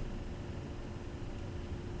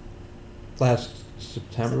last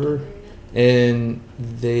September, and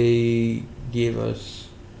they gave us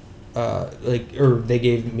they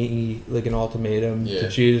gave me like an ultimatum to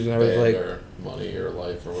choose, and I was band like, or money or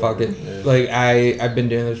life or fuck it. whatever. Yeah. Like I've been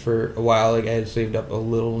doing this for a while. Like I had saved up a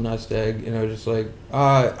little nest egg, and I was just like,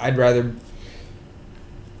 I'd rather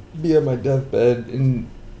be on my deathbed and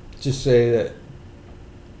just say that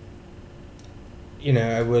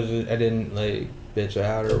I didn't like bitch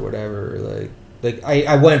out or whatever. Like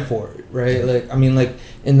I went for it, right? Like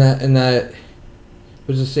in that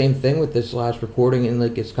was the same thing with this last recording, and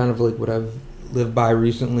like it's kind of like what I've lived by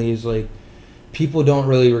recently is like people don't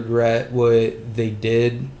really regret what they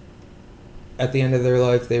did at the end of their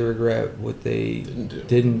life. They regret what they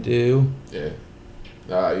didn't do. Yeah.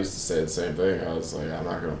 No, I used to say the same thing. I was like, I'm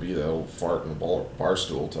not going to be that old fart in a bar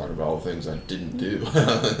stool talking about all the things I didn't do.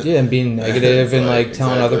 Yeah, and being negative and like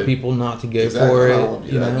telling other exactly. people not to go Exactly. for I don't wanna it.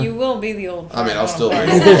 be You that. know? You will be the old. I mean, I'll still be. bar.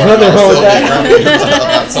 There's nothing wrong with that.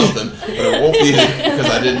 About something, but it won't be because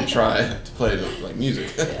I didn't try to play like music.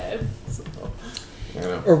 So, you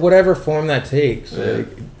know. Or whatever form that takes. Yeah.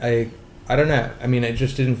 Like I don't know. I mean, it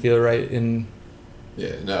just didn't feel right, and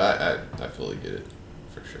Yeah, no, I fully get it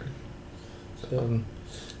for sure. So. um,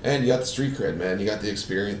 And you got the street cred, man. You got the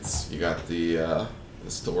experience. You got the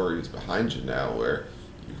stories behind you now, where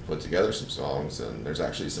you can put together some songs, and there's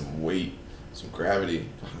actually some weight, some gravity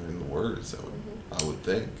behind the words. I would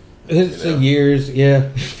think. it's the years, yeah,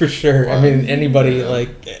 for sure. Wow. I mean, anybody Yeah.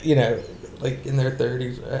 like like in their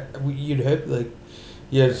 30s, you'd hope like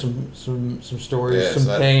you had some stories, Yeah, some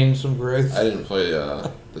so pain, some growth. I didn't play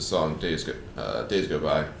the song Days Go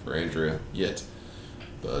By for Andrea yet,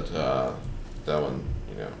 but that one,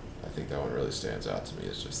 I think that one really stands out to me.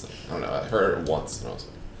 It's just like, I don't know, I heard it once and I was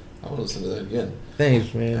like, I want to listen to that again.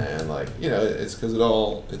 Thanks, man. And like, it's because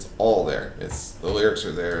it's all there. It's the lyrics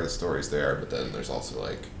are there, the story's there, but then there's also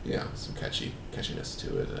like, some catchiness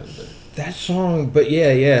to it, and That song, but yeah,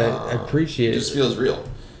 I appreciate it it. just feels real.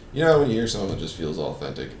 When you hear something that just feels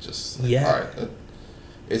authentic, it just like, Yeah. all right,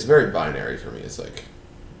 it's very binary for me. It's like,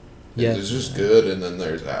 Yes. there's just good, and then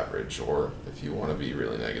there's average, or if you want to be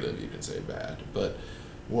really negative, you can say bad, but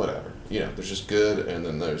whatever. There's just good, and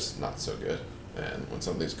then there's not so good. And when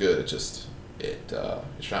something's good, it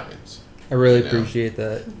shines. I really appreciate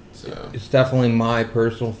that. So It's definitely my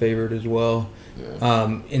personal favorite as well. yeah.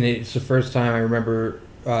 And it's the first time I remember,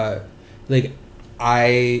 like,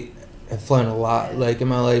 I have flown a lot. Like, in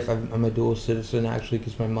my life, I'm a dual citizen, actually,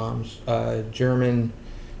 because my mom's German.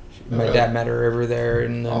 My Okay. dad met her over there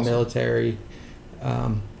in the Awesome. military.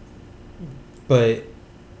 But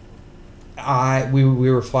we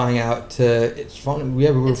were flying out to, it's funny, we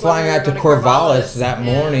were It's flying when we out to were going to Corvallis Corvallis, that yeah.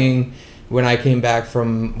 morning when I came back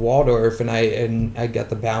from Waldorf, and I got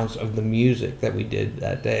the bounce of the music that we did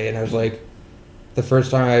that day, and I was like, the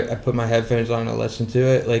first time I put my headphones on and listened to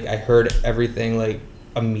it, like I heard everything like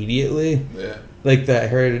immediately, Yeah. like I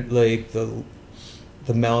heard like the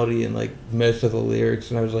melody and like most of the lyrics,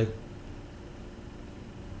 and I was like,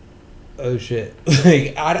 oh shit,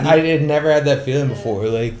 like I had never had that feeling before.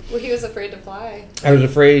 Like Well, he was afraid to fly. I was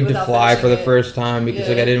afraid to Without fly for the finishing it. first time because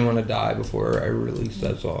like Yeah. I didn't want to die before I released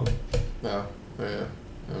that song. No. Yeah.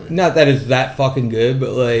 I mean, Not that it's that fucking good,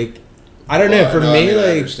 but like I don't know. well, For no, me, I like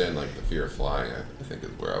understand like the fear of flying. I think is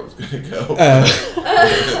where I was gonna go.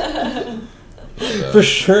 But, for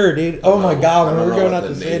sure, dude. Oh my I don't god, when know we were going what out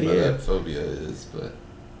to the San name of Diego, that phobia is, but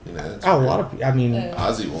that's a weird. lot of. I mean,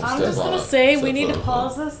 Ozzy won't I'm step just on gonna a- say we step need to foot on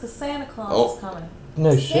pause this because Santa Claus Oh. is coming.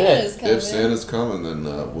 no Santa's shit. coming. If Santa's coming, then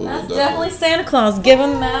we'll That's definitely. definitely Santa Claus. Give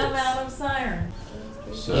him that amount of siren.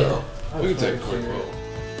 So We can take a quick roll.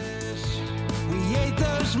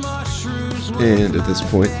 And at this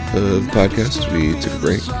point of the podcast, we took a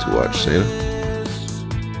break to watch Santa.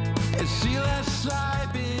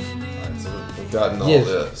 Alright, so we've gotten all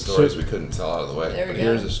the stories we couldn't tell out of the way. There we But go.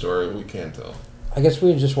 here's a story we can tell. I guess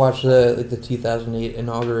we just watched the 2008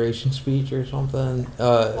 inauguration speech or something.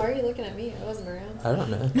 Why are you looking at me? I wasn't around. I don't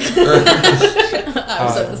know. I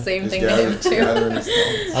was at the same thing to him too. Gathering his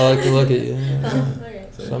thoughts. I like to look at you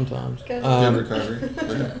Alright. sometimes. Good. Good recovery.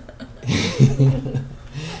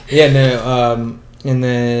 Yeah, no. And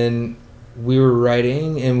then we were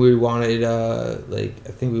writing, and we wanted I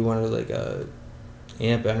think we wanted like a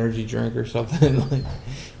amp energy drink or something. Like,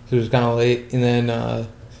 so it was kind of late, and then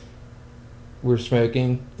we were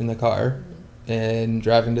smoking in the car and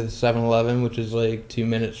driving to the 7-Eleven, which is like 2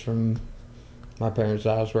 minutes from my parents'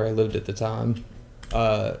 house where I lived at the time,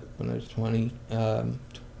 when I was 21.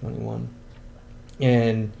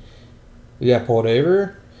 And we got pulled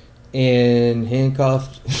over and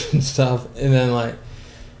handcuffed and stuff. And then, like,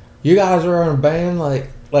 you guys are in a band,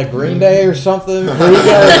 like Green Day or something?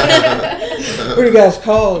 What are you guys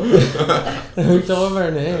called? And we told him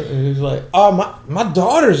our name, and he was like, "Oh, my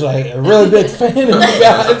daughter's like a really big fan of you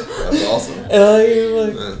guys." That's awesome. And like, he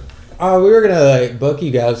was like, "Oh, we were gonna like book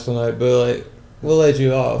you guys tonight, but like we'll let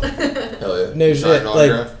you off." Hell yeah. No You signed shit, an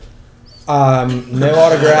like- autograph? No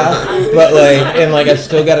autograph, but like, and like I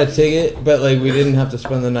still got a ticket, but like we didn't have to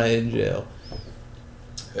spend the night in jail,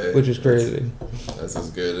 Hey, which is crazy. That's as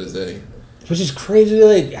good as any. Which is crazy,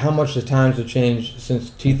 like how much the times have changed since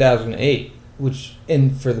 2008. Which,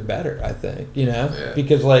 and for the better, I think, you know? Yeah.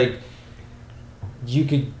 Because, like, you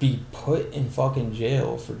could be put in fucking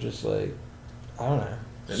jail for just, like, I don't know,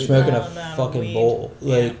 Anything. smoking a Small amount of fucking weed. bowl.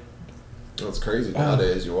 Yeah. Like, Well, it's crazy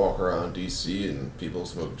nowadays. You walk around D.C. and people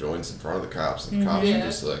smoke joints in front of the cops, and the cops Yeah. are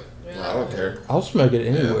just like, I don't care. I'll smoke it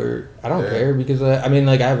anywhere. I don't Yeah. care because, I mean,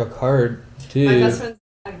 like, I have a card, too. My best friend's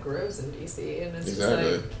dad grows in DC, and it's Exactly.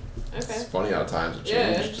 just like, It's okay. funny how times have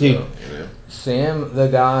Yeah. changed. Dude. So, you know. Sam, the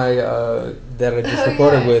guy that I just Oh,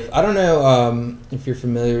 recorded yeah. with, I don't know if you're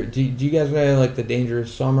familiar. Do you guys know, like, The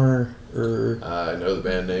Dangerous Summer or I know the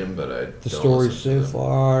band name, but I The don't Story listen to So them.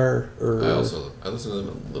 Far? Or I listen to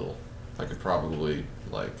them a little. I could probably,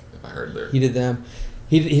 like, if I heard their. he did them.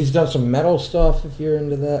 He's done some metal stuff if you're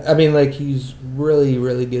into that. I mean, like, he's really,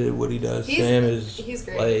 really good at what he does. Sam is, He's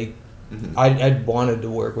great. like, Mhm. I wanted to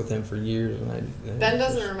work with him for years. And Ben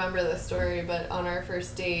doesn't remember the story, but on our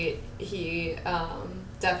first date, he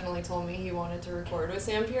definitely told me he wanted to record with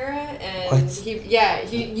Sam Pura, and What? you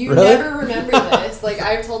Really? never remember this. Like,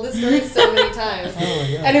 I've told this story so many times, Oh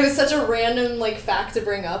my God. and it was such a random like fact to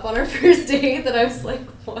bring up on our first date that I was like,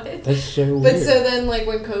 what? That's so But weird. so then, like,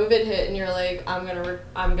 when COVID hit, and you're like, I'm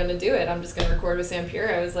gonna do it. I'm just gonna record with Sam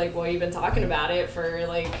Pura. I was like, well, you've been talking about it for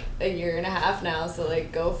like a year and a half now, so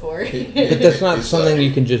like, go for it. But that's not He's something like-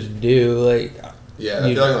 you can just do. Like, Yeah, I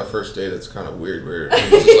You- feel like on a first date it's kind of weird. Where No,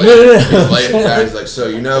 he's just like, no, no. he's laying it down. He's like, so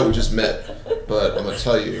you know, we just met, but I'm gonna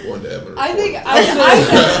tell you one day I'm gonna. I think record I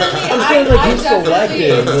saying, like, he's definitely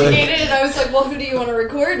selective, like- instigated it. I was like, well, who do you want to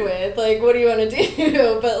record with? Like, what do you want to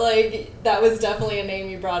do? But like, that was definitely a name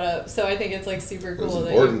you brought up, so I think it's like super It was cool.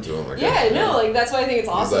 important to him. I Yeah, guess. no, like that's why I think it's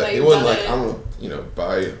He's awesome like, that he you've wasn't done like, it. I'm gonna, you know,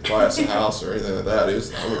 buy us a house or anything like that. He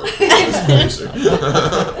was, I'm gonna record this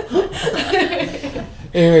producer.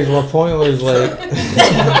 anyways, my point was like,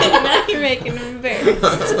 Now you're making him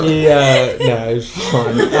embarrassed. no, it was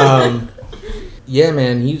fun. Yeah,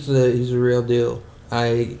 man, he's a real deal.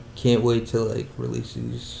 I can't wait to like release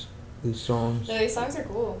these songs. No, these songs are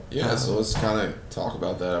cool. Yeah, so let's kind of talk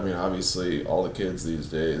about that. I mean, obviously, all the kids these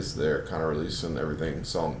days, they're kind of releasing everything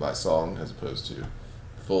song by song as opposed to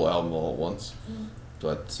full album all at once.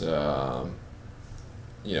 But,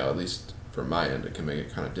 you know, at least from my end, it can make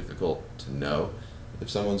it kind of difficult to know if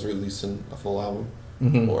someone's releasing a full album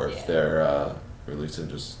Mhm. or if Yeah. they're releasing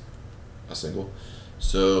just a single.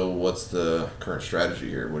 So what's the current strategy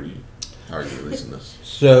here? How are you releasing this?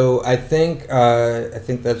 So I think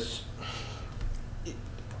that's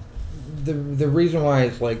the reason why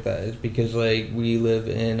it's like that is because like we live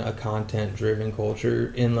in a content driven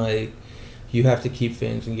culture and like you have to keep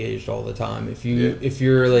fans engaged all the time. If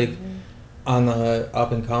you're like on the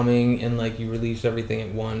up and coming and like you release everything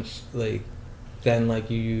at once, like then like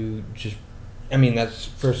you just I mean that's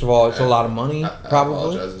first of all it's a lot of money I probably.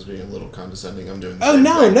 apologize as being a little condescending. I'm doing the Oh same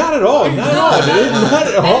no, thing. not at all, not at all, dude, not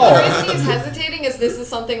at And the all. reason he's hesitating is this is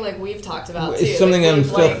something like we've talked about too. It's something like, I'm we've,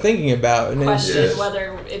 still like, thinking about, and it's questioned just,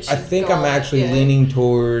 whether it should I think go I'm on. actually Yeah. leaning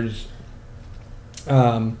towards,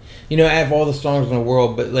 you know, I have all the songs in the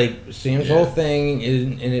world, but like Sam's Yeah. whole thing is,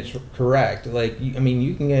 and it's correct. Like, I mean,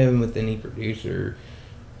 you can get him with any producer,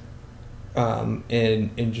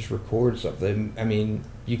 and just record something. I mean,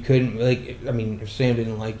 you couldn't if Sam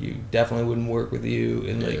didn't like you, definitely wouldn't work with you.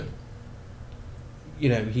 And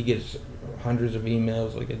he gets hundreds of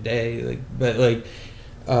emails like a day.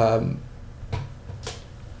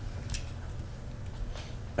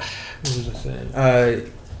 What was I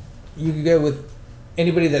saying? You could go with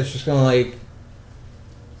anybody that's just gonna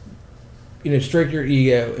stroke your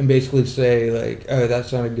ego and basically say oh, that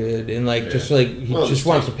sounded good, and he just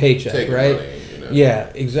wants a paycheck, right? Money,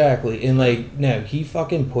 Yeah, exactly. And no, he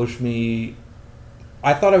fucking pushed me.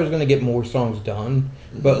 I thought I was gonna get more songs done,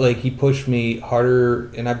 but he pushed me harder,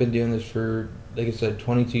 and I've been doing this for, like I said,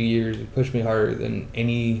 22 years. He pushed me harder than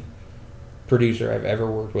any producer I've ever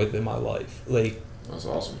worked with in my life. That's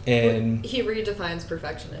awesome. And he redefines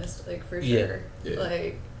perfectionist, for sure.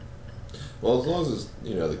 Yeah. Well, as long as it's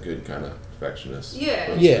the good kind of perfectionist.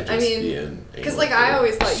 Yeah. Yeah. I mean, because I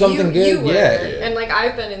always thought something you good. were, Yeah. and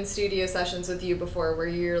I've been in studio sessions with you before where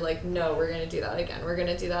you're no, we're gonna do that again. We're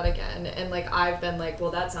gonna do that again. And I've been well,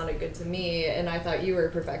 that sounded good to me, and I thought you were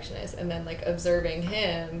a perfectionist. And then observing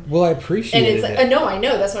him. Well, I appreciate it. And it's no, I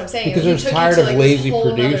know, that's what I'm saying. Because I was tired of lazy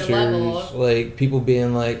producers, people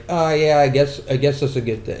being oh yeah, I guess that's a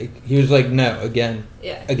good day. He was no, again.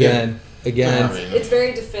 Yeah. Again. It's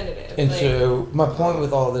very definitive. And so my point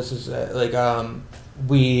with all this is that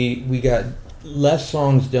we got less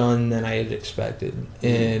songs done than I had expected,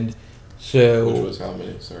 and so which was how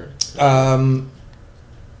many? Sorry.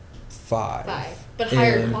 5, but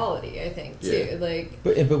higher quality, I think too.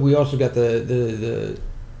 But we also got the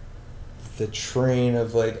train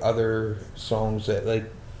of other songs that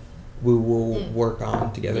we will work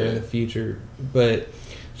on together in the future. But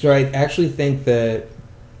so I actually think that.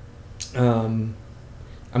 I'm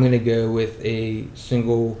going to go with a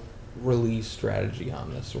single release strategy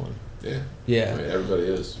on this one. Yeah. I mean, everybody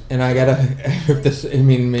is. And I gotta, if this,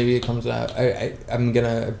 maybe it comes out. I'm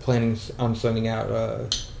planning on sending out a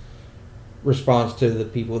response to the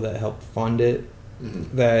people that helped fund it,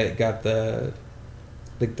 that got the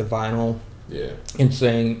vinyl. Yeah. And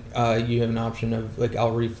saying, you have an option of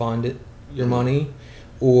I'll refund your money.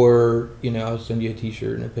 Or, I'll send you a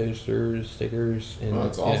T-shirt and a poster, stickers. And,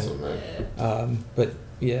 that's awesome, man. But,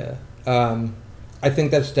 yeah. I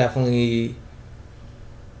think that's definitely...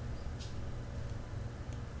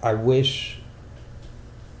 I wish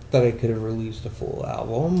that I could have released a full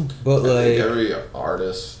album, but I think every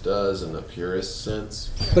artist does in the purest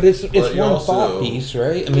sense. But it's one thought piece,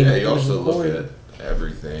 right? You also look at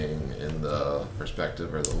everything in the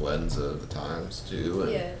perspective or the lens of the times, too.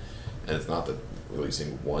 And it's not that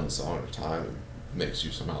releasing one song at a time makes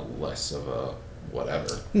you somehow less of a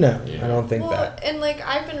whatever. No, I don't think that. And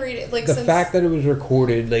I've been reading the fact that it was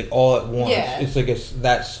recorded all at once. Yeah. It's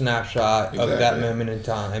that snapshot of that moment in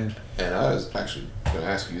time. And I was actually going to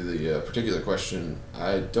ask you the particular question.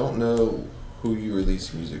 I don't know who you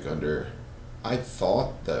release music under. I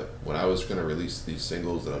thought that when I was going to release these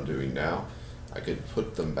singles that I'm doing now, I could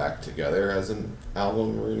put them back together as an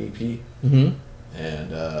album or an EP. Mm-hmm.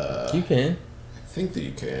 And you can. I think that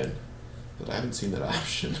you can, but I haven't seen that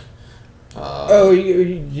option. You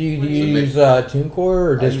use TuneCore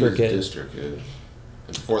or DistroKid? I use DistroKid.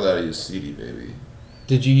 And before that, I used CD Baby.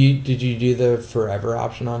 Did you do the forever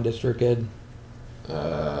option on DistroKid?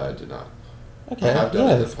 I did not. Okay.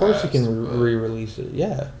 Yeah, of course you can re-release it.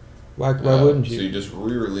 Yeah. Why wouldn't you? So you just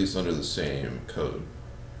re-release under the same code,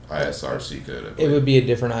 ISRC code. I believe. It would be a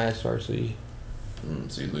different ISRC.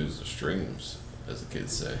 So you lose the streams, as the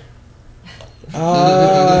kids say.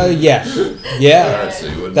 Yes. Yeah. Right,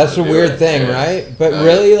 so that's a weird thing, right? But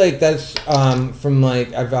really, that's from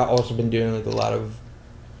I've also been doing a lot of,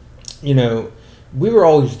 we were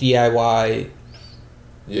always DIY.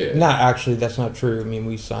 Yeah. Not actually, that's not true.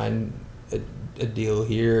 We signed a deal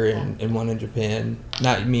here and one in Japan.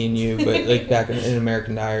 Not me and you, but back in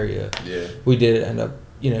American Diary. Yeah. We did end up,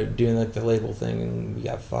 doing the label thing, and we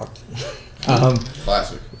got fucked.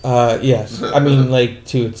 Classic. Yes.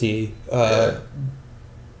 To a T.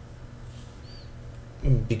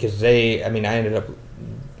 Because I ended up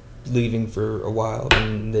leaving for a while,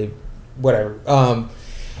 and whatever.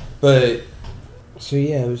 But so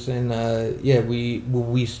I was saying,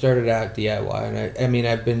 we started out DIY, and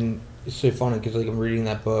I've been, it's so funny because I'm reading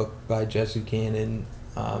that book by Jesse Cannon,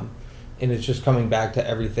 and it's just coming back to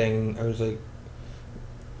everything. I was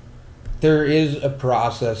there is a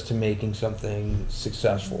process to making something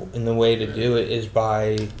successful, and the way to do it is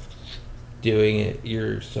by doing it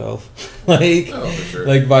yourself. For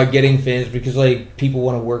sure. By getting fans, because people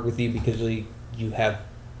want to work with you because you have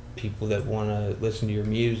people that want to listen to your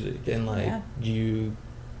music, and you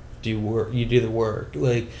do work, you do the work.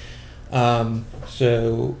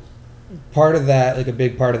 So part of that, like a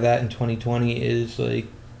big part of that in 2020 is like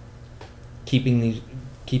keeping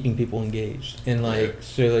people engaged. And like,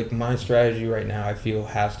 so like my strategy right now, I feel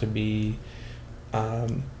has to be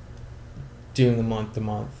doing the month to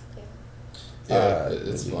month. Yeah,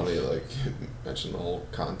 it's funny, like, you mentioned the whole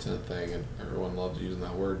content thing, and everyone loves using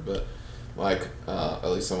that word, but, like, at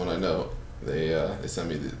least someone I know, they send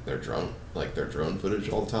me their drone footage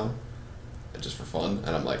all the time, just for fun,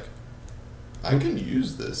 and I'm like, I can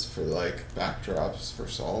use this for, like, backdrops for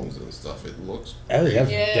songs and stuff. It looks Oh, that's dope.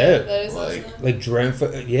 That is Like- awesome. Like drone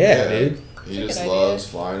dude. He That's a just good loves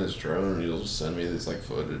idea. flying his drone, and he'll just send me these, like,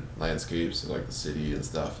 footage landscapes of, like, the city and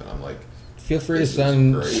stuff, and I'm like, Feel free to this is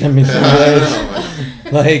send great. me some of I those.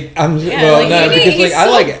 know, Like I'm Yeah, well like, no maybe because like he's I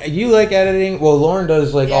so- like you like editing. Well, Lauren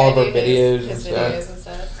does like Yeah, all I of her do videos and his stuff. videos and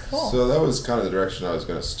stuff. Cool. So that was kind of the direction I was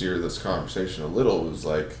going to steer this conversation a little. Was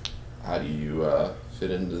like, how do you fit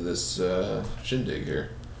into this shindig here?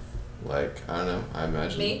 Like, I don't know. I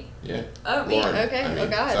imagine. Me? Yeah. Oh, me. Lauren, Okay. I mean, Oh,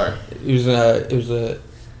 God. Sorry. It was a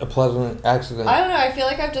pleasant accident. I don't know. I feel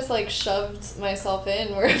like I've just like shoved myself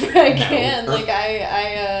in wherever I can. Like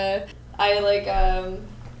I like I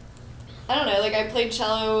don't know. Like I played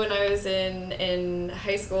cello when I was in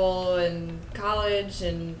high school and college,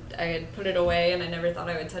 and I had put it away, and I never thought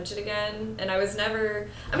I would touch it again. And I was never.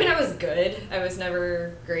 I mean, I was good. I was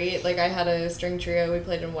never great. Like I had a string trio. We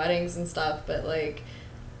played in weddings and stuff, but like,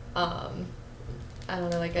 I don't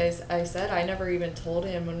know, like I said, I never even told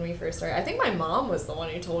him when we first started. I think my mom was the one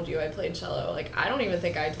who told you I played cello. Like, I don't even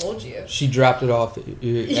think I told you. She dropped it off at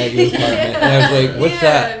your apartment, and I was like, "What's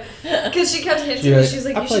that?" Because she kept hinting She's me. like, She was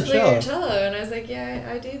like, "I "You should play play your cello," and I was like, "Yeah,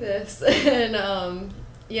 I do this." And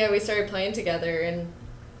yeah, we started playing together, and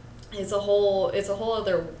it's a whole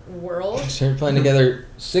other world. We started playing together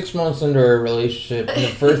 6 months into our relationship, and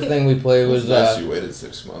the first thing we played was Nice you waited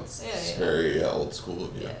 6 months. Yeah, It's yeah. very old school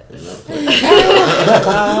of you. Yeah. You know,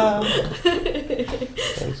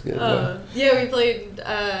 that was good. Yeah, we played.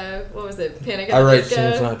 What was it? Panic at I the write Disco.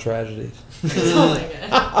 scenes, not tragedies. Oh my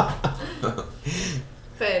god.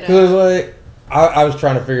 But Because like I was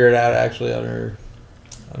trying to figure it out actually on her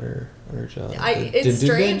cello. it's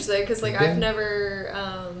strange though, because like I've Dun-dun. never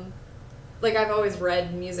like I've always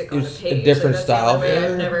read music on a It's a page. different like, that's style the only way for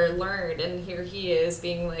I've her. never learned, and here he is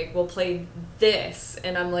being like, "We'll play this,"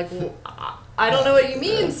 and I'm like, well, I don't know what you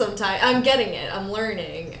mean. Sometimes I'm getting it. I'm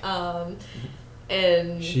learning.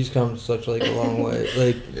 And She's come such like a long way.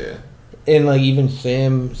 Like yeah. and like even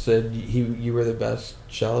Sam said you were the best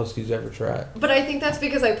cellist he's ever tried. But I think that's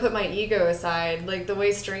because I put my ego aside. Like, the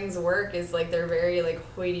way strings work is, like, they're very, like,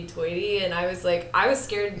 hoity-toity. And I was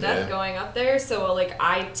scared to death Yeah. going up there. So, like,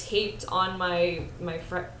 I taped on my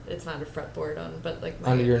fret. It's not a fretboard but, like, my...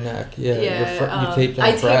 Under your neck, yeah. Yeah, you taped on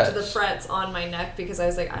I frets. taped the frets on my neck because I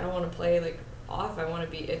was like, I don't want to play, like, off. I want to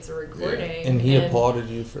be... It's a recording. And he applauded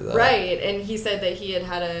you for that. Right. And he said that he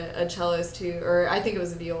had a cellist who... Or I think it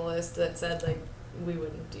was a violist that said, like, we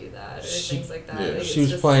wouldn't do that or things like that. Yeah. Like, She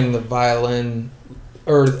it's was playing the violin,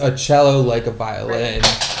 or a cello like a violin,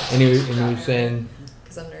 and he was saying,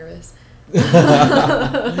 Because I'm nervous. Yeah.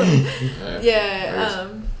 Yeah.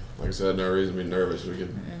 Like I said, no reason to be nervous. We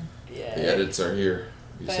can. Yeah. The edits are here.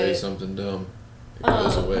 You say But- something dumb, it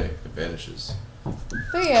goes Um, away. It vanishes. But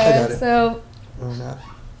I yeah, got it. so "Oh, not."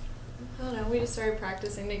 I don't know. We just started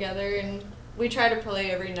practicing together, and we try to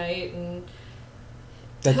play every night. And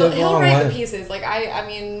That he'll, goes a he'll long write the way. pieces. Like I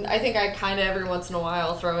mean, I think I kind of every once in a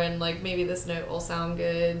while throw in like maybe this note will sound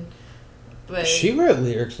good, but She wrote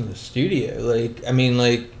lyrics in the studio. Like, I mean,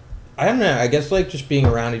 like, I don't know. I guess like just being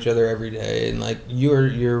around each other every day, and like you're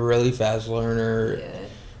a really fast learner.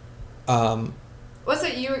 yeah. What's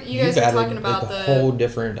it? You guys You've were added, talking about like, a the whole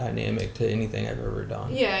different dynamic to anything I've ever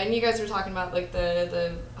done. yeah, and you guys were talking about like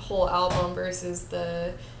the whole album versus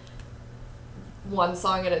the one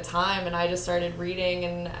song at a time, and I just started reading,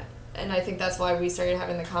 and I think that's why we started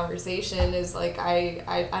having the conversation is like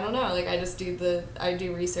I don't know, like I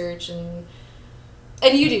do research, and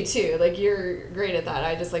you do too, like you're great at that.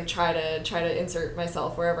 I just like try to insert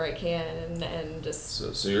myself wherever I can, and just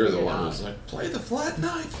So you're the figure it one out. who's like, play the flat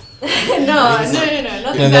knife. no, He's nothing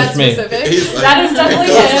No, that that's me. specific. He's like, That is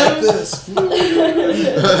definitely it him. goes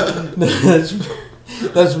like this.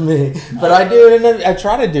 that's me. But I do it. I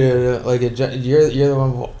try to do it like a. You're the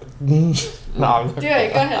one. No, I'm Do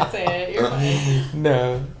it. Go ahead, say it. You're fine.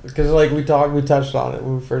 No, because like we touched on it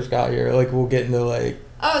when we first got here. Like we'll get into like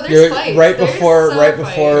Oh, there's fights. right There's before so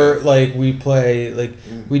fights. like we play like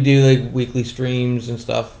we do like weekly streams and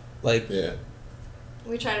stuff. Like Yeah.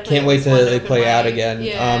 We try to play can't wait this one to like open play out mic. again.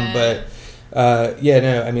 Yeah. But yeah,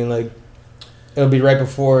 no, I mean like it'll be right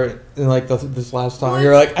before, in like this last song.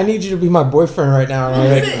 You're like, I need you to be my boyfriend right now. And I'm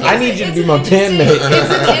like, I need you to be my bandmate.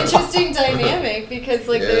 It's an interesting dynamic because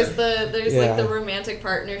like there's like the romantic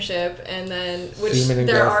partnership, and then which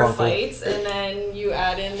there are fights, and then you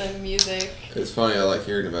add in the music. It's funny. I like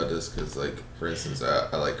hearing about this because, like, for instance,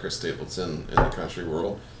 I like Chris Stapleton in the country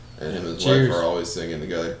world. And him and his wife are always singing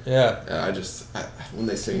together. Yeah. And when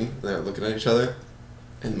they sing, they're looking at each other.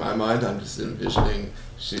 In my mind, I'm just envisioning,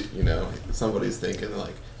 somebody's thinking,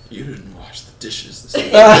 like, you didn't wash the dishes this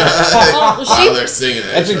week. While they're singing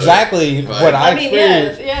it. That's exactly what I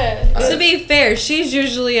experienced. Yeah. To be fair, she's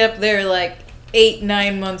usually up there, like,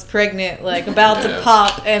 8-9 months pregnant, like, about to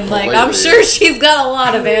pop. And, like, lately, I'm sure she's got a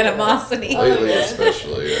lot of animosity. Lately,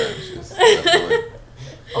 especially, yeah. She's definitely...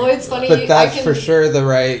 Oh, it's funny. But that's for sure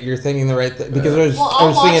you're thinking the right thing. Because I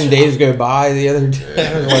was singing Days Go By the other day.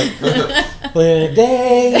 I was like, when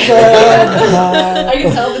days go by. I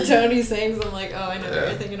can tell the tone he sings. I'm like, oh, I know what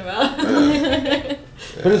you're thinking about.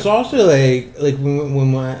 But it's also like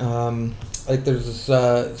when my, like there's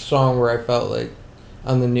this song where I felt like,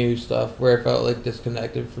 on the new stuff, where I felt like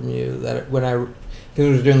disconnected from you. That because I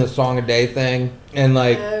was doing the song a day thing. And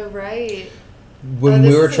like. Oh, right. When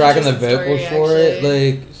we were tracking the vocals for it,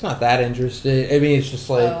 like, it's not that interesting. I mean, it's just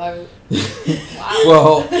like... wow.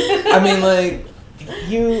 Well, I mean, like,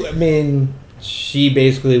 she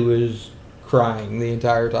basically was crying the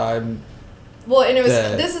entire time. Well, and it was...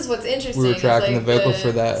 This is what's interesting. We were tracking the vocals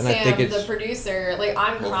for that, and Sam, I think it's... the producer, like,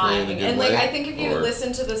 I'm crying. And, like, I think if you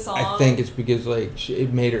listen to the song... I think it's because, like,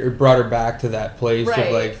 it brought her back to that place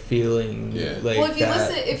of, like, feeling like well,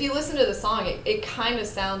 if you listen to the song, it kind of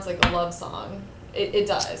sounds like a love song. It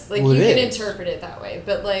does. Like, well, you can interpret it that way.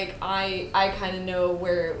 But, like, I kind of know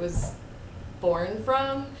where it was born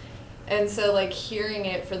from. And so, like, hearing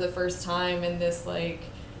it for the first time in this, like,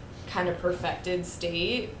 kind of perfected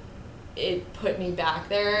state, it put me back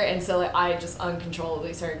there. And so, like, I just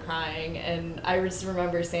uncontrollably started crying. And I just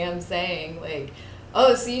remember Sam saying, like,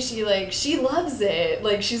 oh, see, she loves it.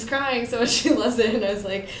 Like, she's crying so much she loves it. And I was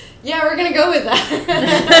like, yeah, we're going to go with that.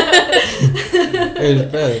 It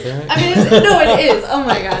was both, right? I mean, it is. Oh,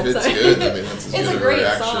 my God. If it's good, I mean, that's as good a of great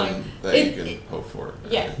reaction song that you can hope for.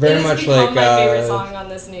 Yeah. Very much like my favorite song on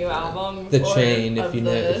this new album. The Chain,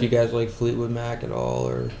 if you guys like Fleetwood Mac at all,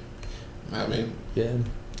 or... I mean... Yeah.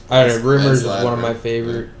 I don't know, Rumors is one of my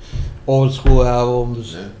favorite old school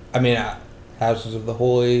albums. Yeah. I mean... Houses of the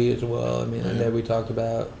Holy as well. I mean, I know we talked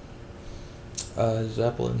about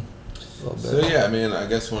Zeppelin a little bit. So, yeah, I mean, I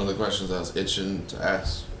guess one of the questions I was itching to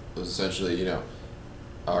ask was essentially,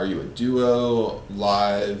 are you a duo,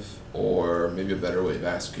 live, or maybe a better way of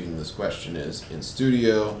asking this question is, in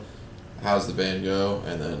studio, how's the band go?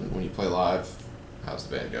 And then when you play live, how's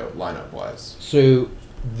the band go, lineup-wise? So,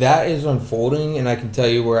 that is unfolding, and I can tell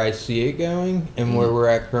you where I see it going and where we're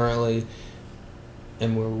at currently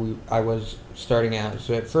and where I was starting out.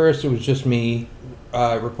 So at first it was just me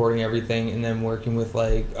recording everything and then working with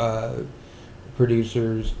like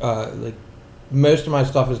producers. Like most of my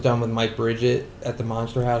stuff is done with Mike Bridget at the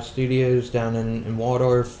Monster House Studios down in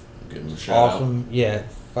Waldorf. Give him a shout awesome. Out. Yeah,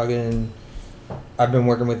 fucking I've been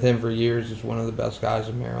working with him for years. He's one of the best guys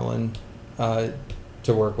in Maryland to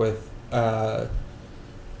work with.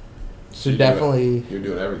 So definitely... You're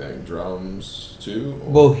doing everything. Drums, too? Or?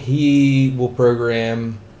 Well, he will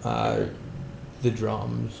program the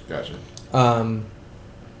drums. Gotcha.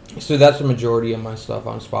 So that's the majority of my stuff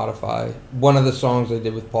on Spotify. One of the songs I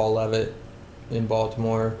did with Paul Levitt in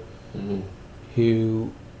Baltimore,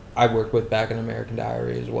 who I worked with back in American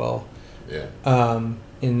Diary as well. Yeah.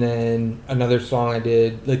 And then another song I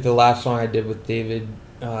did, like the last song I did with David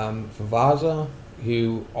Favazza,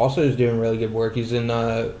 who also is doing really good work. He's in...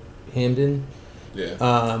 Hamden.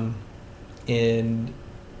 Yeah. And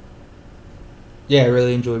yeah, I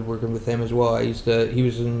really enjoyed working with him as well. He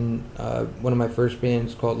was in one of my first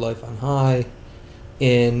bands called Life on High,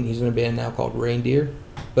 and he's in a band now called Reindeer.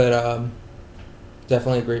 But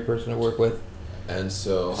definitely a great person to work with. And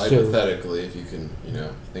so, hypothetically, if you can,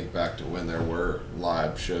 think back to when there were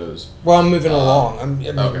live shows. Well, I'm moving along.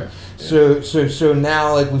 Okay. Yeah. So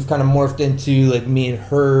now, like, we've kind of morphed into, like, me and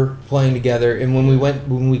her playing together. And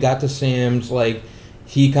when we got to Sam's, like,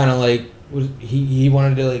 he kind of, like, he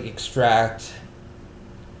wanted to, like, extract,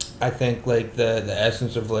 I think, like, the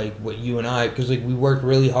essence of, like, what you and I, because, like, we worked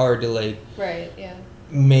really hard to, like, right, yeah,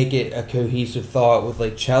 make it a cohesive thought with,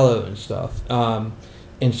 like, cello and stuff.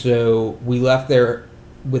 And so we left there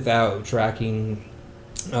without tracking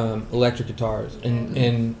electric guitars,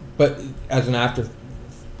 but as an after,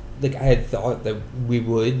 like I had thought that we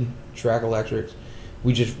would track electrics,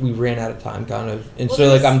 we ran out of time kind of, and Well, so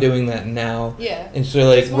like there's- I'm doing that now. Yeah. And so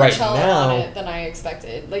like There's more right cello now, on it than I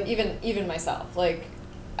expected. Like even myself. Like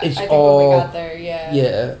It's I think all- when we got there, yeah.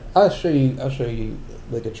 yeah, I'll show you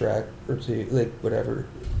like a track or two, like whatever.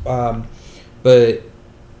 But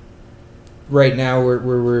right now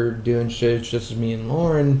we're doing shows just as me and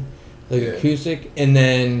Lauren, like Yeah. acoustic, and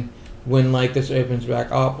then when like this opens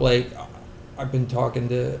back up, like I've been talking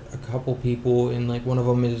to a couple people, and like one of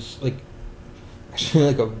them is like actually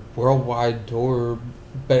like a worldwide tour,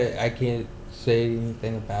 but I can't say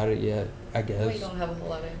anything about it yet. I guess. We don't have a whole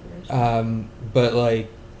lot of information. But like,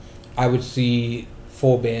 I would see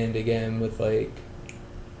full band again with like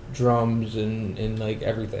drums and like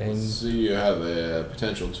everything. So you have a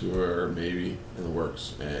potential tour maybe in the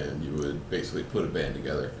works, and you would basically put a band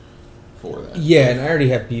together for that. Yeah, and I already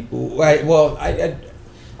have people. I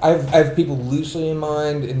have people loosely in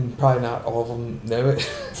mind, and probably not all of them know it.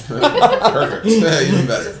 Perfect. Even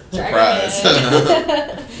better. Surprise.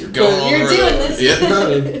 You're going on You're the doing road.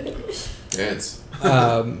 this. Yeah. Dance.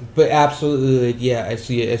 But absolutely, like, yeah, I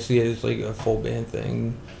see it as like a full band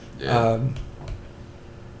thing. Yeah.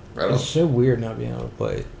 Right on. It's so weird not being able to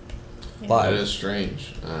play it That live. is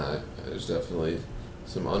strange. There's definitely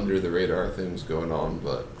some under the radar things going on,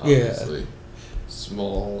 but Yeah. obviously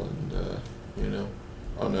small and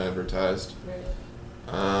unadvertised.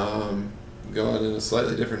 Going in a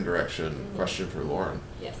slightly different direction. Mhm. Question for Lauren: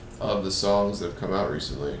 Yes. of the songs that have come out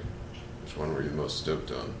recently, which one were you most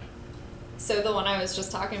stoked on? So the one I was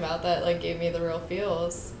just talking about that like gave me the real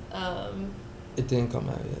feels. It didn't come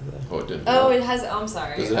out yet, though. Oh, it didn't. Oh, it has. I'm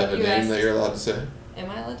sorry. Does it have a You name asked- that you're allowed to say? Am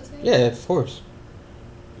I allowed to say? Yeah, of course.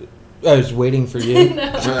 I was waiting for you.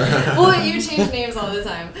 No. Well, you change names all the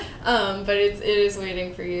time, but it is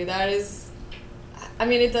waiting for you. That is, I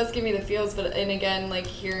mean, it does give me the feels, but and again, like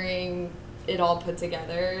hearing it all put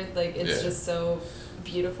together, like it's Yeah. just so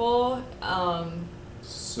beautiful.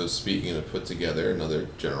 So speaking of put together, another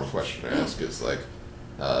general question to ask is like,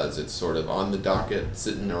 is it sort of on the docket,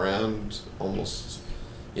 sitting around, almost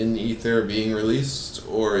in the ether, being released,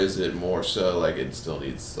 or is it more so like it still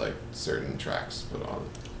needs like certain tracks put on?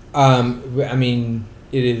 I mean,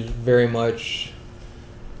 it is very much.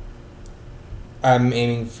 I'm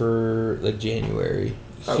aiming for like January.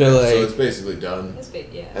 Okay, So like so it's basically done. It's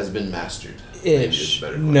big, yeah. Has been mastered. Maybe it's ish.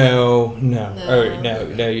 better question. No. No. Oh,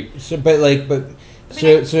 no. So, but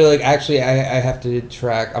mean, so like actually, I have to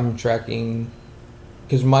track. I'm tracking,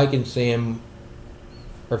 because Mike and Sam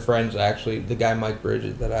are friends. Actually, the guy Mike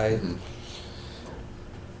Bridget that I Mhm.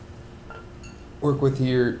 work with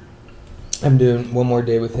here. I'm doing one more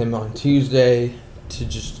day with him on Tuesday to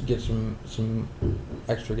just get some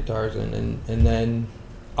extra guitars in, and then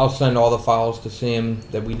I'll send all the files to Sam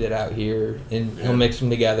that we did out here, and Yeah. he'll mix them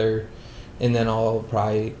together, and then I'll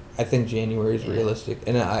probably, I think January is Yeah. realistic,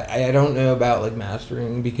 and I don't know about like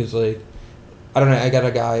mastering, because like I don't know, I got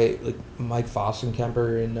a guy like Mike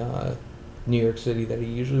Fossenkemper in New York City that I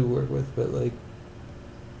usually work with, but like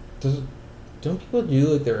don't people do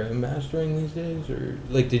like their own mastering these days, or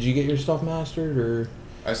like did you get your stuff mastered, or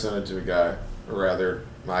I sent it to a guy, or rather,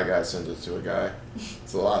 my guy sent it to a guy.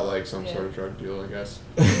 It's a lot like some Yeah. sort of drug deal, I guess.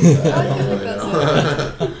 I I don't think really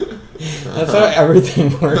that's know. that's how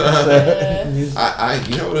everything works. Yeah. I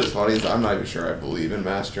you know what is funny is I'm not even sure I believe in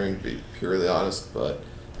mastering, to be purely honest, but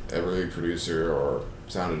every producer or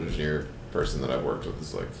sound engineer person that I've worked with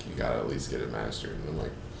is like, you gotta at least get it mastered. And I'm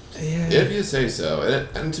like, Yeah. if you say so.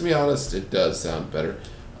 And to be honest, it does sound better.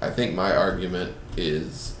 I think my argument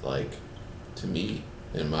is like, to me,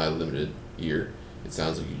 in my limited ear, it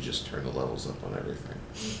sounds like you just turn the levels up on everything.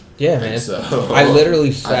 Yeah, And man. so, I literally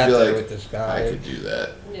I sat feel there like with this I guy. could do that.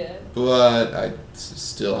 Yeah. But I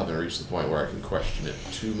still haven't reached the point where I can question it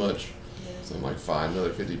too much. Yeah. So I'm like, fine, another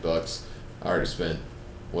 $50. I already spent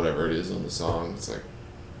whatever it is on the song. It's like,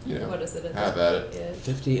 you know, What is it? have at it. Yeah.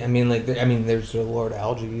 50. I mean, like, there's the Lord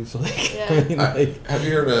Alges. Like, Yeah. I mean, I- like, have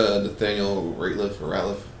you heard of Nathaniel Rateliff or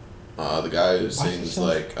Ratliff? The guy who sings sounds-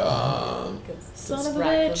 like, Son of a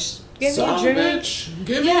Ratcliffe. bitch. Give me Son a of a drink. bitch,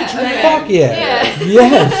 give Yeah, me a drink. okay. fuck yeah. Yeah.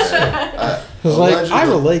 Yes. I was like, I allegedly-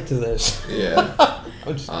 relate to this. Yeah.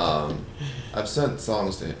 I'm just- I've sent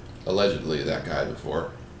songs to allegedly that guy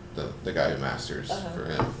before, the guy who masters Uh-huh. for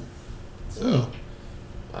him. So,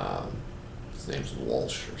 his name's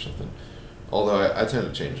Walsh or something. Although I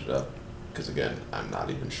tend to change it up because again, I'm not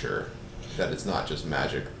even sure that it's not just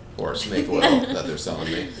magic or snake oil that they're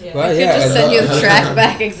selling me. Yeah. Well, I yeah, could just I send you love- the track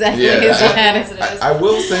back exactly Yeah, as you I- had it. I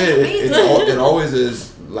will say It's it always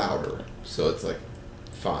is louder, so it's like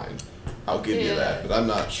fine. I'll give you Yeah. that, but I'm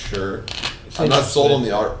not sure. It's I'm not sold on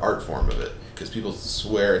interesting. the art form of it because people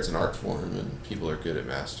swear it's an art form and people are good at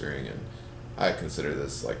mastering, and I consider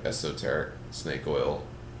this like esoteric snake oil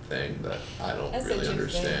thing that I don't That's really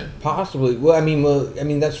interesting. understand. Possibly. Well, I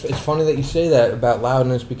mean, that's it's funny that you say that about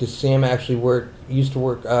loudness because Sam actually used to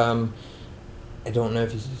work. I don't know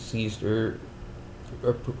if he's deceased or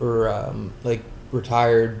like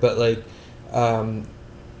retired, but like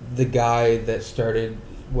the guy that started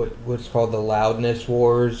what's called the loudness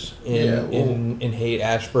wars in Haight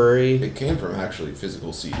Ashbury. It came from actually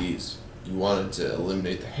physical CDs. You wanted to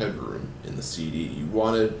eliminate the headroom in the CD. You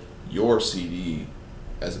wanted your CD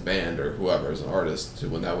as a band or whoever, as an artist, to,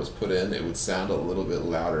 when that was put in, it would sound a little bit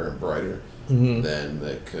louder and brighter than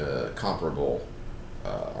the comparable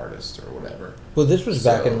artist or whatever. Well, this was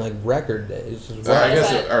back in like record days. As well. I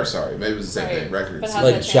guess, maybe it was the same thing. Record But CDs. how's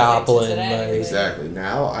Like that translate to Joplin, today? like- Exactly.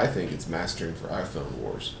 Now I think it's mastering for iPhone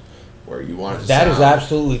wars, where you want it to That sound is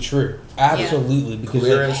absolutely true. Absolutely, because like,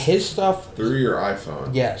 Clearance his stuff. through your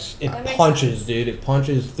iPhone. Yes, it That makes punches, sense. dude. It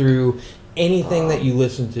punches through anything that you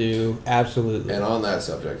listen to. Absolutely. And on that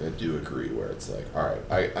subject, I do agree. Where it's like, all right,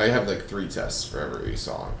 I have like 3 tests for every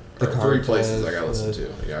song, The or car 3 places I test, gotta listen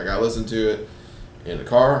to. Yeah, I gotta listen to it in the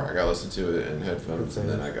car. I gotta listen to it in headphones, and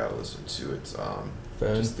then I gotta listen to it Phone.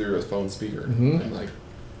 just through a phone speaker. Mhm. And like,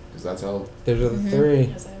 because that's how Those are the 3.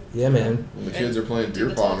 Is it? Yeah, man. when the kids are playing Do beer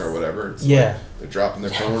the pong test. or whatever, it's Yeah. like they're dropping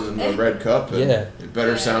their phone in the red cup, and Yeah. it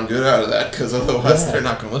better Yeah. sound good out of that, because otherwise Yeah. they're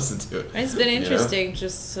not gonna listen to it. It's been You know? interesting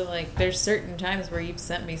just to like, there's certain times where you've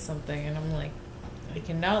sent me something and I'm like, I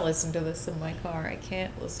cannot listen to this in my car. I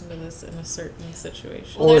can't listen to this in a certain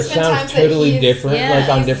situation. Well, Or it there's been sounds times that totally he's- different, yeah, like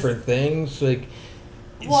on he's- different things. Like,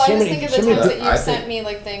 Well, I so just many- think of the so many- times that I you've think- sent me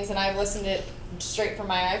like things and I've listened it straight from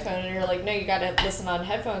my iPhone, and you're like, no, you gotta listen on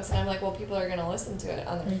headphones, and I'm like, well, people are gonna listen to it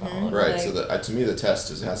on their phone, Right. Like, So that to me, the test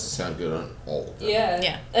is it has to sound good on all of them. yeah,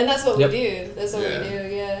 Yeah. and that's what Yep. we do. That's what Yeah. we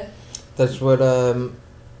do. Yeah. That's what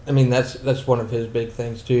I mean that's one of his big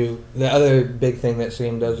things too. The other big thing that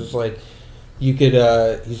Sam does is like you could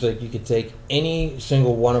he's like you could take any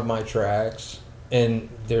single one of my tracks and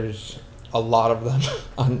there's a lot of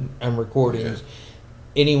them on recordings.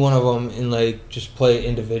 Any one of them and like just play it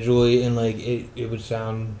individually and like it would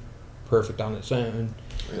sound perfect on its own.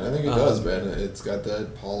 I mean, I think it does, man. It's got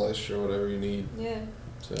that polish or whatever you need. Yeah.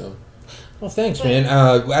 So Well, thanks, But- man.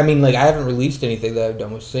 I mean, like I haven't released anything that I've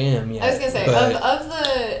done with Sam yet. I was gonna say but- of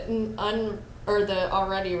the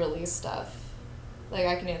already released stuff. Like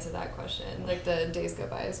I can answer that question. Like the Days Go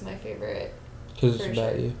By is my favorite. Because it's For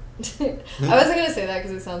about sure. you. I wasn't gonna say that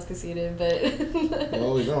because it sounds conceited, but.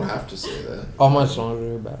 well, you don't have to say that. All my songs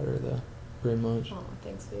are about her, though. Pretty much. Oh,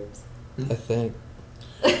 thanks, babes. I think.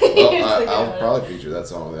 Well, It's like, I'll probably feature that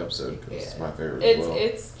song in the episode because it's Yeah. my favorite as well.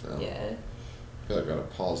 It's So. yeah. I feel like I gotta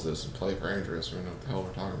pause this and play for Andrea so we know what the hell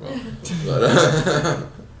we're talking about. But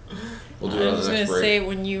we'll do it I on was the gonna next break. say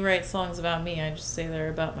when you write songs about me, I just say they're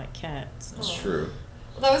about my cat. So. It's Oh. true.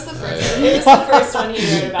 Well, that was the first. Yeah. It was the first one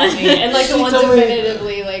he wrote about me, and like the She one told me-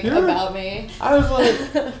 definitively like You're- about me. I was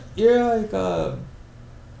like, you're like,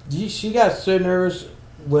 she got so nervous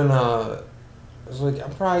when, I was like,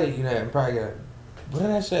 I'm probably gonna, what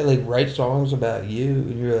did I say? Like, write songs about you?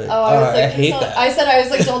 And you're like, Oh, I was like, I hate so- that. I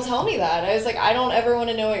was like, don't tell me that. I was like, I don't ever want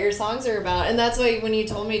to know what your songs are about. And that's why when you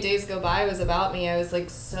told me Days Go By was about me, I was like,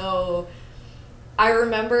 so. I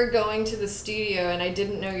remember going to the studio and I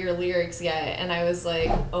didn't know your lyrics yet, and I was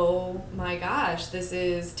like, oh my gosh, this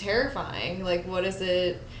is terrifying. Like, what is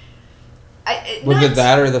it? Was not- it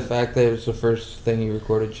that or the fact that it was the first thing you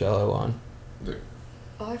recorded cello on?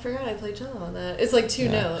 Oh, I forgot I played cello on that. It's like 2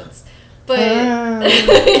 Yeah. notes. But.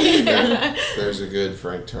 There's a good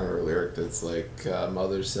Frank Turner lyric that's like,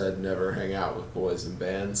 "Mother said never hang out with boys in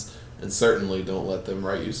bands, and certainly don't let them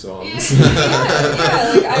write you songs." Yeah,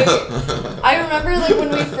 like I remember like when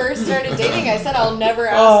we first started dating, I said I'll never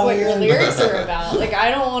ask what your lyrics are about. Like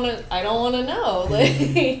I don't want to know.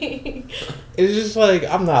 Like It's just like,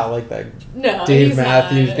 I'm not like that no, Dave he's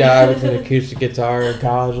Matthews not. guy with an acoustic guitar in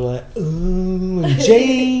college, like, ooh, and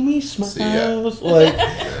Jamie smiles. yeah. Like,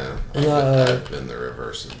 Yeah, No. I've been the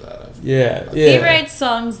reverse of that. yeah, He yeah. writes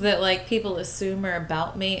songs that like people assume are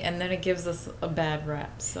about me, and then it gives us a bad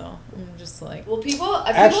rap. So I'm just like, Well, people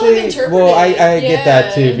have Actually, interpreted. well, I get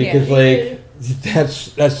that too Yeah. because Yeah.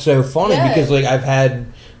 like that's so funny Yeah. because like I've had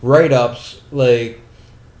write ups like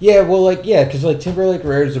because like Timberlake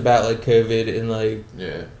wrote about like COVID and like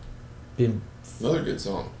Yeah, being another good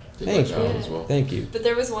song. Did Thanks, like that one man. as well. thank you. But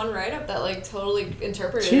there was one write up that like totally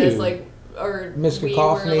interpreted Two. as like or Miss we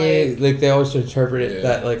Cacophony, were, like they always interpret it Yeah.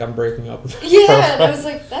 that like I'm breaking up with her. yeah, and I was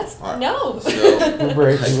like, that's Alright, no. so-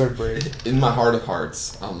 we're breaking. In my heart of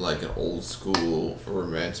hearts, I'm like an old school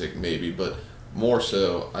romantic maybe, but more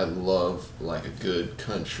so, I love like a good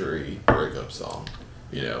country breakup song.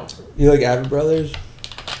 You know. You like Abbott Brothers?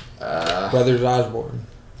 Uh, Brothers Osborne.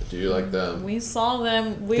 Do you like them? We saw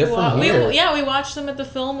them. They're from here. We watched them at the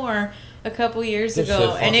Fillmore a couple years They're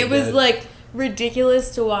ago, so and it fucking was good. like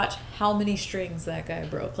ridiculous to watch how many strings that guy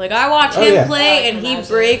broke. Like I watch Oh, him yeah. play, I and can he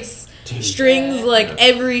imagine. strings Yeah. like Yeah.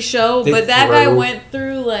 every show. They But that guy throw- went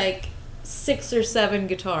through like 6 or 7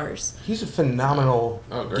 guitars. He's a phenomenal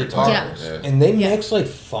Oh, great guitarist. Yeah. And they Yeah. mix like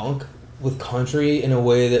funk with country in a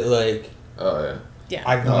way that like Oh yeah. Yeah.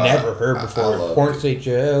 I've No, never heard I before. love Porn it. State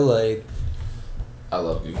Joe, like I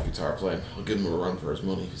love good guitar playing. I'll give him a run for his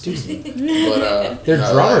money. But their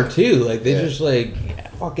no, drummer like- too. Like they Yeah. just like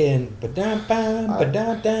fucking ba-dum-bum,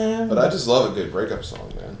 ba-dum-dum. But I just love a good breakup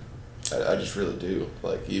song, man. I just really do.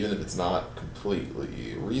 Like even if it's not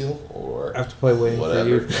completely real or I have to play Waiting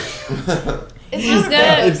whatever. for You. It's He's not a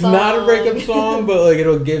dead. breakup It's not a song. breakup song, but like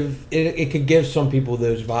it'll give it could give some people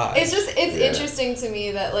those vibes. It's Yeah. interesting to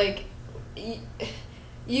me that like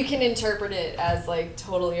you can interpret it as like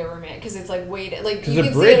totally a romantic because it's like waiting, like 'Cause you the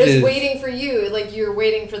can see it bridge as is- waiting for you, like you're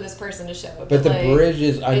waiting for this person to show. but the like, bridge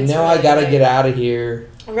is I it's know I really gotta like- get out of here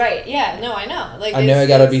Right? Yeah. No, I know. Like I know I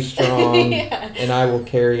gotta be it's- strong yeah. and I will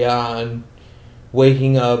carry on.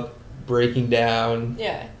 Waking up, breaking down,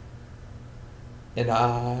 Yeah. and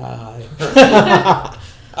I.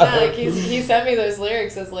 Yeah, like he sent me those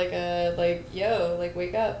lyrics as like a yo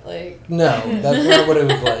wake up like No, that's not what it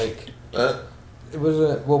was like. Uh, It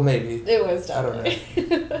was well maybe. it was I don't know.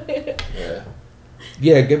 definitely. yeah.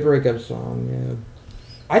 Yeah, good breakup song. Yeah,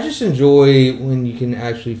 I just enjoy when you can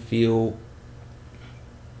actually feel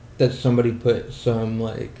that somebody put some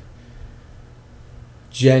like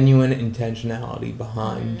genuine intentionality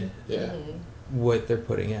behind Yeah. what they're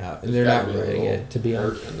putting out, and There's they're gotta not be a writing little it to be on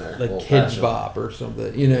hurt in there, a like little Kids passion. Bop or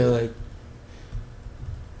something. You know, like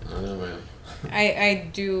I know, man. I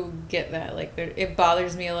do get that. Like, it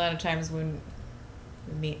bothers me a lot of times when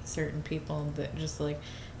we meet certain people that just, like,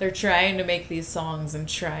 they're trying to make these songs and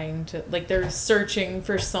trying to, like, they're searching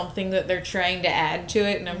for something that they're trying to add to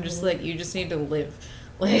it, and I'm just like, you just need to live.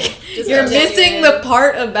 Like, Just you're be missing genuine. the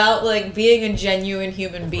part about, like, being a genuine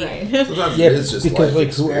human being. Right. Sometimes Yeah, it is just because, life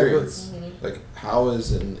like, whoever- experience. Like, how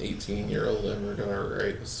is an 18-year-old ever gonna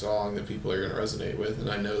write a song that people are gonna resonate with?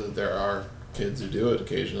 And I know that there are kids who do it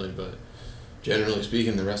occasionally, but generally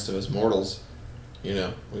speaking, the rest of us mortals, you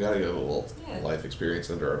know, we gotta get a little Yeah. life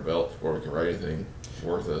experience under our belt before we can write anything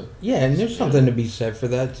worth it. yeah, and there's something to be said for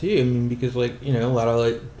that too. I mean, because like you know, a lot of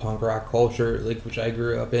like punk rock culture, like which I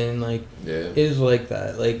grew up in, like Yeah. is like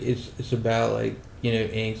that. Like it's about like you know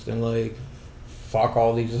angst and like fuck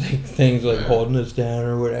all these like things like Yeah. holding us down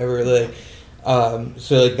or whatever. Like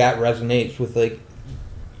so like that resonates with like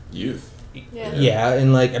Youth. Yeah. yeah,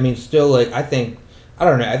 and like I mean still like I think I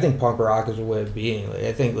don't know, I think punk rock is a way of being. Like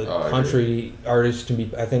I think like Oh, I country artists can be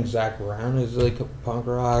I think Zach Brown is like punk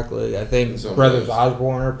rock, like I think Some Brothers ways.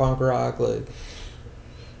 Osborne are punk rock, like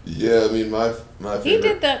Yeah, I mean, my favorite. He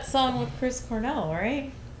did that song with Chris Cornell,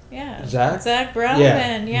 right? Yeah. Zach? Brown Yeah.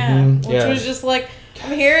 Band, yeah. Mhm, Which yeah. was just like,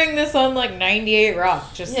 I'm hearing this on like 98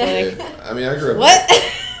 Rock, just Yeah. like, Yeah. I mean, I grew up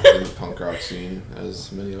what? in the punk rock scene,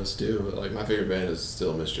 as many of us do. But like, my favorite band is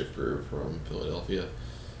still Mischief Brew from Philadelphia,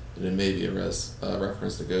 and it may be a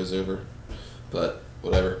reference that goes over, but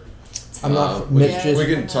whatever. I'm not we, Mischief. we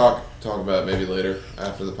can talk about it maybe later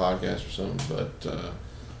after the podcast or something. But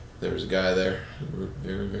there was a guy there who wrote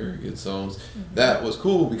very, very good songs. That was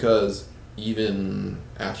cool because even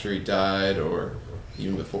after he died, or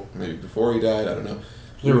even before he died, I don't know.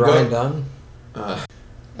 Is it Ryan Dunn?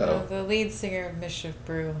 No, the lead singer of Mischief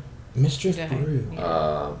Brew. Mischief died. Brew.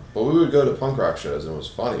 Yeah. But we would go to punk rock shows, and it was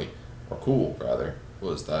funny, or cool rather,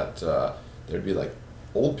 was that there'd be like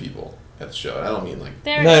old people at the show. And I don't mean like,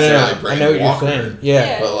 There- No, necessarily I Brandon know what you're Walker, saying.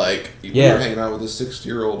 Yeah. but like we Yeah. were hanging out with a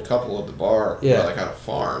 60-year-old couple at the bar, Yeah. like on a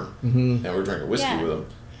farm, Mm-hmm. and we were drinking whiskey Yeah. with them.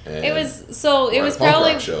 And It was, so we're it at was a punk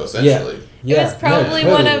probably, rock show essentially. Yeah. it was probably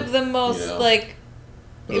no, one totally. of the most, You know. like,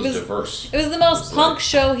 But it it was was- diverse. it was the most It's punk like-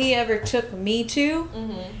 show he ever took me to.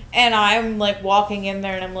 Mm-hmm. And I'm like walking in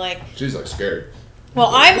there and I'm like, She's like scared. well,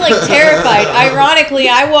 I'm like terrified. Ironically,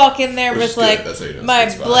 I walk in there Which with is good. like That's how you know my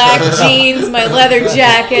it's a good spot. black jeans, my leather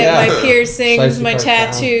jacket, Yeah. my piercings, Slice my it down.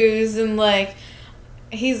 tattoos, and like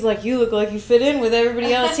he's like, you look like you fit in with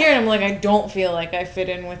everybody else here, and I'm like, I don't feel like I fit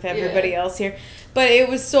in with everybody else here. But it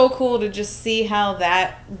was so cool to just see how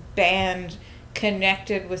that band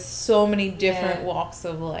connected with so many different Yeah. walks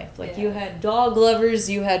of life. Like Yeah. you had dog lovers,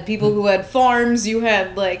 you had people who had farms, you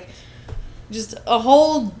had like just a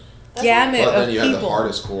whole That's gamut But then of you had the people.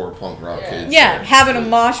 hardest core punk rock Yeah. kids. Yeah, that- having a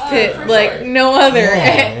mosh Oh, pit for like sure. no other.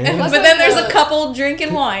 Yeah, man. But then there's a couple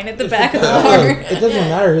drinking wine at the back of the Look, bar. it doesn't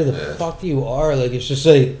matter who the Yeah. fuck you are. Like it's just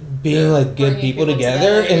like being like good Bringing people people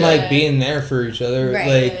together and together, like yeah. being there for each other,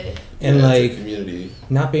 Right. like and Yeah, like it's a community.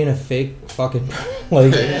 not being a fake fucking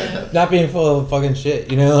like not being full of fucking shit.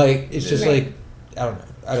 You know, like it's just Yeah. like I don't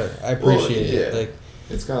know. I appreciate it. yeah. Like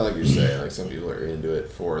It's kind of like you're saying, like some people are into it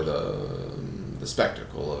for the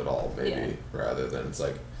spectacle of it all, maybe, Yeah. rather than it's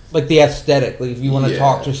like. the aesthetic. Like if you want to Yeah.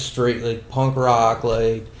 talk just straight like punk rock,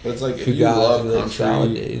 like But it's like if you Fugazi, love like country,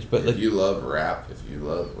 Salad Days, but if like you love rap, if you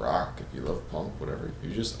love rock, if you love punk, whatever, you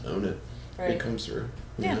just own it. Right. It comes through.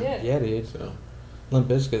 Yeah. yeah, dude. So. Limp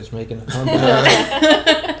Bizkit's making a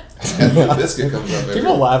comeback. And Limp Bizkit comes up every.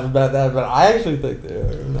 People laugh about that, but I actually think they're.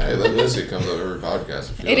 Hey, Limp Bizkit comes up every podcast.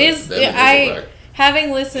 I feel It like. is. Them and I Nickelback.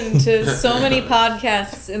 having listened to so many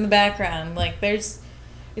podcasts in the background, like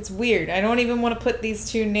it's weird. I don't even want to put these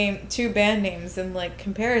two band names in like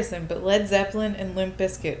comparison, but Led Zeppelin and Limp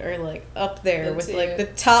Bizkit are like up there The with two. like the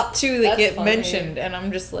top two that That's get funny. mentioned, and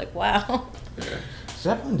I'm just like, wow. Yeah.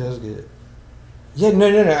 Zeppelin does get. Yeah, no.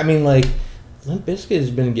 I mean, like, Limp Bizkit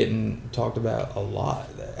has been getting talked about a lot.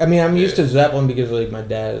 I mean, I'm used to Zeppelin because like my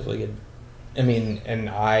dad is like and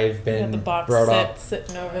I've Got been the box brought set up.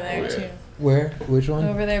 sitting over there Oh, yeah. too. Where? Which one?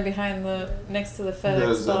 Over there behind next to the There's a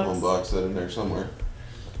FedEx Zeppelin box. box set in there somewhere.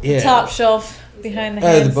 Yeah. Top shelf behind the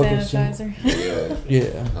Oh, the hand book of sanitizer. Yeah.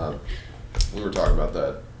 Yeah. We were talking about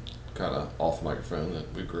that kind of off microphone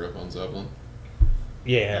that we grew up on Zeppelin.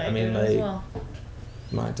 Yeah. I mean, do as like well.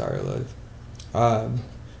 my entire life.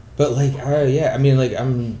 But like, yeah. I mean, like,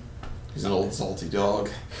 I'm. He's an old salty dog.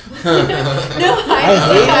 No,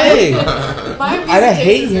 I hate. My music I taste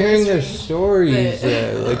hate is very hearing their strange, stories.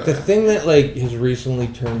 but- Like the thing that like has recently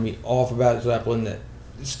turned me off about Zeppelin that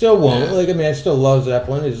still won't. Yeah. Like I mean, I still love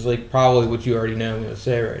Zeppelin. Is like probably what you already know I'm gonna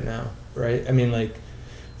say right now, right? I mean, like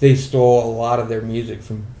they stole a lot of their music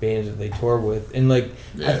from bands that they toured with, and like I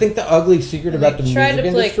Yeah. think the ugly secret And about they the tried music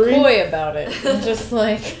to play industry. coy about it. And just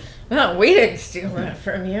like, no, we didn't steal that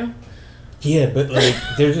from you. Yeah, but like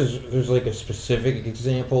there's like a specific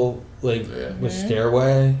example like Yeah. with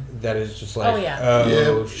Stairway that is just like Oh, yeah. oh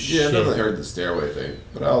Yeah, shit. I definitely heard the Stairway thing,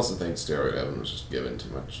 but I also think Stairway to Heaven was just given too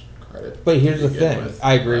much credit. But here's to the begin thing. with.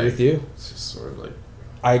 I agree Like, with you. It's just sort of like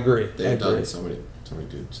I agree. I they've agree. done so many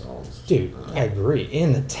good songs. Dude, Uh, I agree.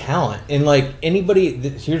 And the talent. And like anybody,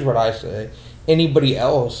 here's what I say. Anybody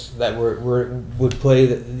else that would play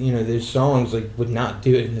these songs like would not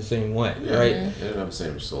do it in the same way, yeah, right? They didn't have the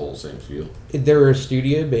same soul, same feel. They were a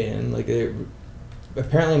studio band. Like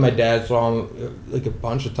apparently my dad saw them like a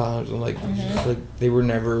bunch of times, and like it's just, like they were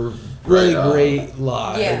never really Right, great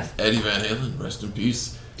live. Yeah. Eddie Van Halen, rest in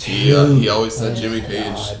peace. Dude. He always said Oh Jimmy my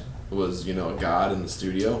Page God. was a god in the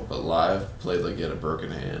studio, but live played like he had a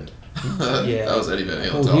broken hand. Yeah. That was Eddie Van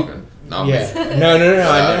Halen Well, he- talking. Not Yeah. me. No. I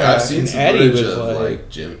know. I've seen And some Eddie footage was of like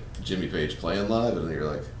Jimmy Page playing live, and you're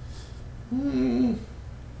like,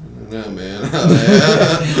 no man.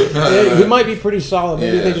 yeah, he might be pretty solid.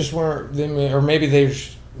 Maybe Yeah. they just weren't. Or maybe they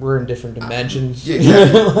just were in different dimensions. Yeah,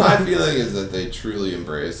 exactly. My feeling is that they truly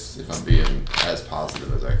embrace, if I'm being as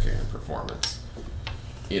positive as I can, performance.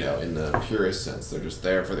 In the purest sense, they're just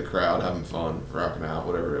there for the crowd, having fun, rocking out,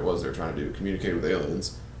 whatever it was they're trying to do, communicate with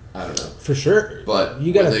aliens. I don't know. For sure. But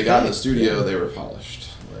You when gotta they got in the think, studio, yeah. they were polished.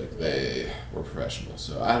 Like, they were professional.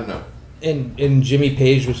 So, I don't know. And Jimmy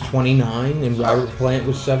Page was 29 and Robert Plant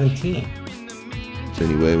was 17.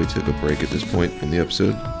 Anyway, we took a break at this point in the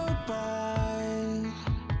episode.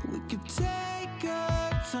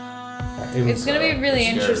 It's gonna be really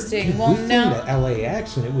scared. interesting. Dude, Well, we flew now to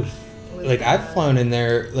LAX and it was like I've flown in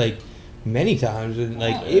there like many times and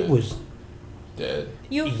like it was Dead.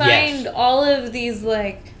 you Yes. find all of these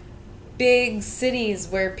like big cities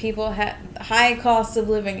where people had high cost of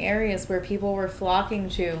living areas where people were flocking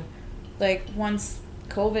to, like once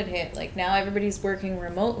COVID hit. Like now everybody's working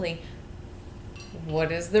remotely.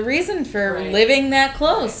 What is the reason for Right. living that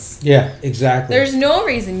close? yeah, exactly. There's no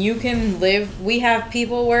reason you can live. We have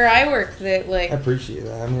people where I work that I like appreciate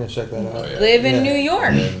that. I'm gonna check that out. Oh, yeah. live in Yeah. New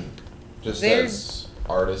York. And just There's- as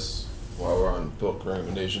artists, while we're on book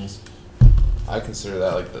recommendations, I consider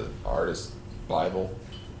that like the artist Bible.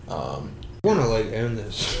 I wanna like own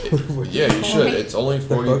this. Yeah, you should. It's only The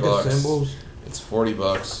 40 book bucks. of symbols. It's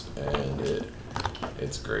 $40 and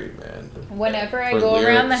it's great, man. Whenever I For go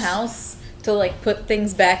around the lyrics, house to like put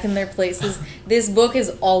things back in their places, this book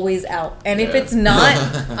is always out. And if Yeah. it's not,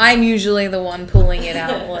 I'm usually the one pulling it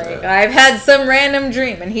out. Like I've had some random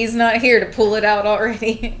dream and he's not here to pull it out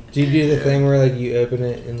already. Do you do the Yeah. thing where like you open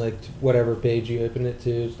it and like whatever page you open it to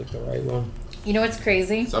is like the right one? You know what's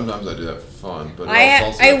crazy? Sometimes I do that for fun, but I it's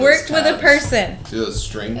also got those worked with a tabs. person. See those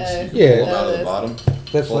strings? You can Yeah. pull them out of the bottom.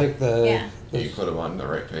 That's Well, like the Yeah. You put them on the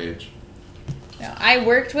right page. No, I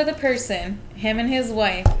worked with a person, him and his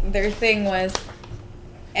wife. Their thing was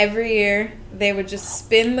every year they would just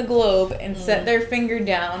spin the globe and set their finger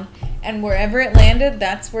down, and wherever it landed,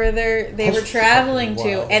 that's where they were traveling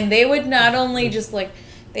to. And they would not only just like,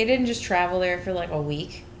 they didn't just travel there for like a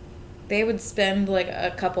week. They would spend like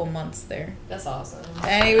a couple months there. That's awesome.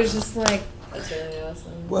 And it was just like, That's really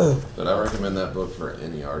awesome. Whoa. But I recommend that book for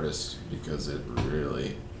any artist because it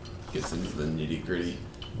really gets into the nitty gritty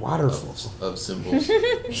Waterfalls. of symbols.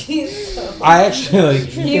 He's so I actually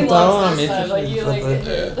like. You He can tell loves I'm this stuff. Like, interested you in like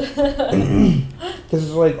stuff it. because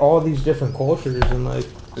it's like all these different cultures and like.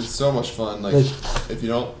 It's so much fun. Like, if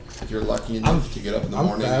you're lucky enough to get up in the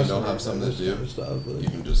morning and you don't have something to do, you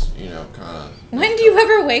can just, kind of. when do you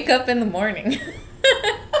ever wake up in the morning?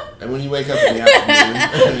 And when you wake up in the afternoon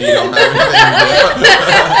and you don't have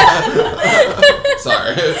anything to do.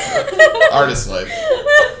 Sorry. Artist life.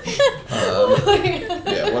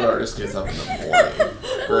 Yeah, what artist gets up in the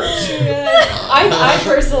morning? Gross. I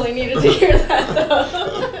personally needed to hear that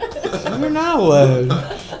though. You're not allowed.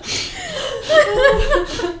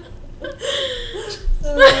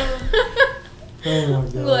 Oh my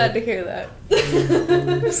god. Glad to hear that.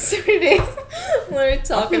 So many days we're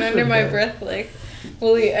talking under my breath like,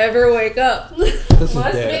 will he ever wake up? This is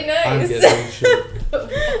Must dead. be nice. I'm getting shit.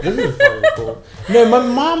 This is fucking cool. No, my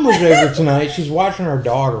mom was over tonight. She's watching our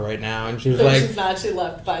dog right now, and she's like, She's not. She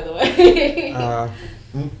left, by the way.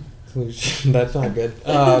 that's not good.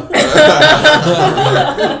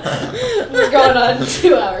 We're going on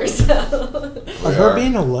 2 hours now. Of her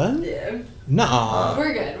being alone? Yeah. Nuh-uh.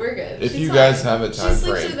 We're good. We're good. If She's you fine. guys have a time she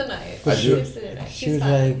sleeps frame, through the night. I She do- sleeps through the night. She She's was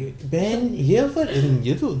fine. like, Ben,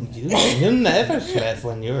 you never slept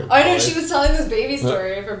when you were I know she was telling this baby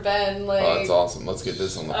story for Ben. Like, oh, that's awesome. Let's get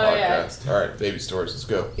this on the Oh, yeah. podcast. All right, baby stories. Let's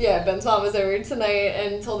go. yeah, Ben's mom was over tonight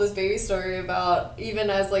and told this baby story about even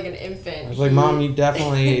as like an infant. I was like, Mom, you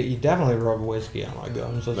definitely rub whiskey on my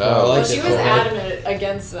gums. That's No. why I Well, like Well, she it was so much. adamant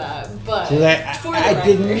against that, but She's like, for the I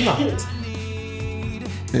did record. not.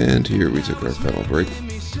 And here we took our final break.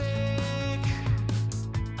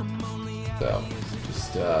 So,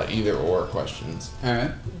 just either or questions. All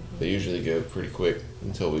right. They usually go pretty quick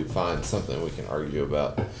until we find something we can argue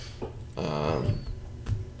about.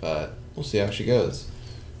 But we'll see how she goes.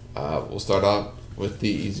 We'll start off with the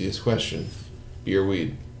easiest question. Beer,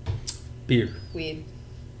 weed. Beer. Weed.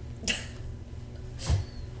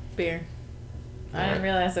 Beer. I Alright. didn't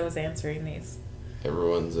realize I was answering these.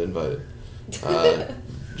 Everyone's invited.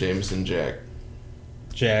 Jameson, Jack.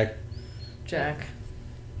 Jack. Jack.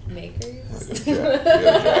 I Makers. go Jack. You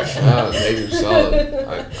go Jack. Maybe you're solid.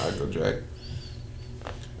 I go Jack.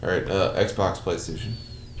 Alright, Xbox, PlayStation.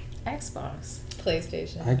 Xbox.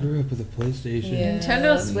 PlayStation. I grew up with a PlayStation. Yeah.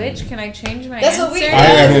 Nintendo Switch. Can I change my That's answer? what we I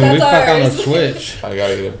mean, That's we fuck on the ours. Switch. I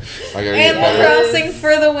gotta get Animal better. Crossing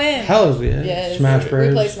for the win. Hells yeah. Yes. Smash We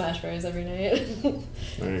Bros. play Smash Bros every night.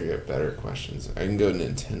 I need to get better questions. I can go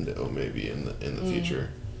Nintendo maybe in the future.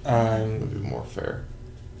 Would be more fair.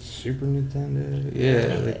 Super Nintendo.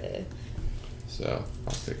 Yeah. Like, So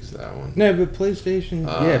I'll fix that one. no, but PlayStation.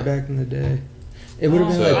 Yeah, back in the day, it would have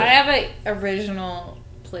been So- I like. have a original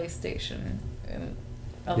PlayStation in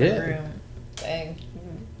the other Yeah. room. Dang.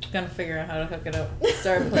 Gonna figure out how to hook it up.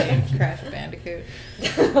 Start playing Crash Bandicoot.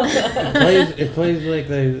 It plays like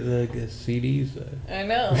the CDs. I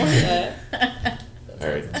know. All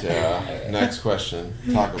right. Next question: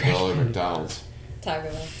 Taco Bell or McDonald's? Taco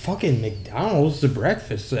Bell. Fucking McDonald's, the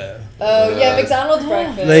breakfast though. Oh yeah, McDonald's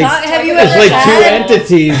breakfast. Like, Have you It's ever like two had?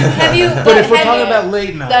 entities. Have you? But if we're have talking you- about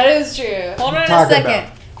late night, That is true. Hold on Taco a second.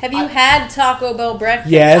 Bell. Have you had Taco Bell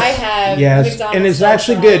breakfast? yes, I have yes, McDonald's and it's style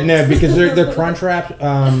actually good. No, fries. because they're crunch wraps.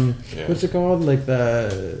 Yeah. What's it called? Like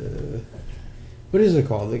the. What is it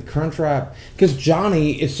called? The crunch wrap. Because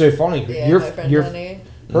Johnny, it's so funny. Yeah, your my friend your Johnny.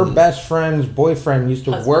 her best friend's boyfriend used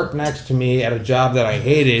to Husband. work next to me at a job that I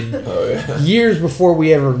hated. Oh yeah. Years before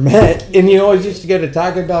we ever met, and you always used to go to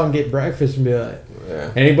Taco Bell and get breakfast and be like,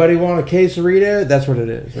 Yeah. "Anybody want a quesarito?" That's what it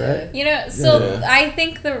is, right? You know, so Yeah. I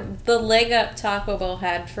think the leg up Taco Bell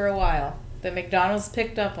had for a while that McDonald's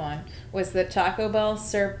picked up on was that Taco Bell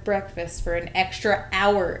served breakfast for an extra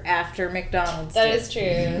hour after McDonald's That did. is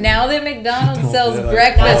true. Now that McDonald's Don't sells do that.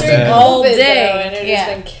 breakfast Not during all COVID, day. though, and it yeah.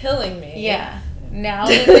 has been killing me. Yeah. Now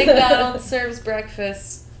that McDonald's serves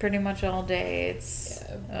breakfast pretty much all day, it's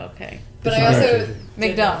okay. But It's I also not- did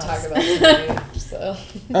McDonald's. not talk about food, so.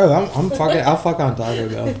 Oh, I'm fucking. I'll fuck on Taco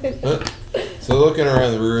Bell. So looking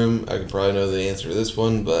around the room, I could probably know the answer to this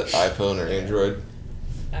one, but iPhone or Android?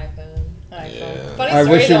 iPhone. Yeah. Funny I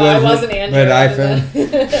story wish it though, I was, wasn't Android.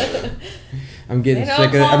 but I'm They getting don't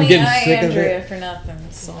sick of. call I'm me getting sick of Andrea it. for nothing.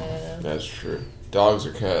 So. That's true. Dogs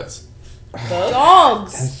or cats?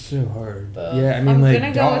 Dogs. That's so hard. Both. Yeah, I mean, I'm like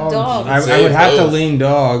gonna go with dogs. I would have to Both. lean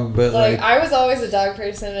dog, but Like, like, I was always a dog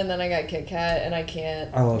person, and then I got Kit Kat, and I can't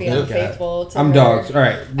I love be Kit Kat. unfaithful to I'm her. dogs. All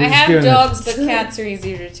right, we're I just have doing dogs, this. but cats are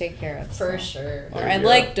easier to take care of. For so. sure. Or There I you go.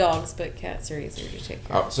 like dogs, but cats are easier to take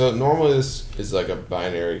care of. So normally this is like a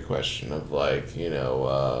binary question of like, you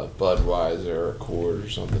know, Budweiser or Coors or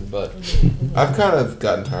something, but I've kind of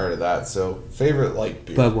gotten tired of that. So favorite light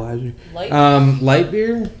beer. Budweiser. Light Light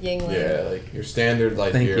beer. Yingling. Yeah, like your standard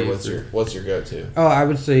light Thank beer. you What's your go-to? Oh, I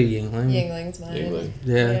would say Yingling. Yingling's mine. Yingling.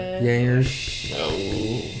 Yeah, Yeah. Yangers. No,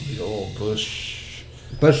 the old Bush.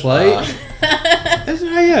 Bush Light. Uh, That's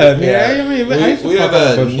not yeah. I mean, I used to we fuck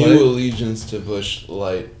have with a Bush new Light. allegiance to Bush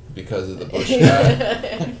Light because of the Bush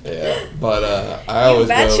guy. Yeah, but I always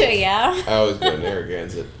yeah. I always go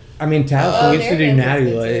Narragansett. I mean, Towson Oh, used to do Narragansett's Natty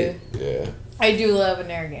good Light. too. Yeah, I do love a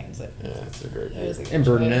Narragansett. yeah, it's a great That is beer. a good And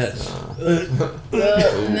choice. Burnett's.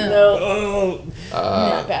 No. Oh,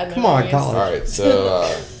 Not bad come on, memories. Colin. All right,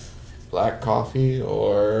 so black coffee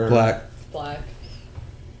or black. Black.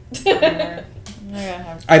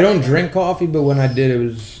 I don't drink coffee, but when I did, it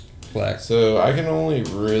was black. So I can only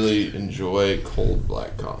really enjoy cold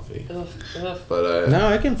black coffee, Ugh, ugh. but No,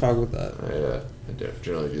 I can fuck with that. I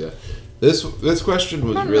generally do that. This question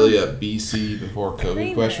was really a BC before COVID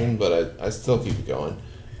Creamer. question, but I still keep it going.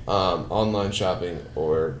 Online shopping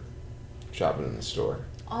or shopping in the store?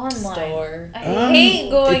 Online. Store. I hate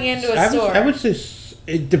going it's- into a store. I would say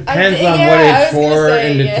it depends on yeah, what I it's was gonna for,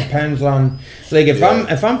 say, and yeah. it depends on like if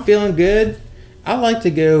Yeah. if I'm feeling good, I like to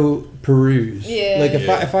go peruse. Yeah. Like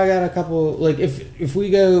Yeah. if I got a couple like if we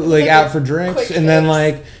go like like out a for drinks quick and then fix.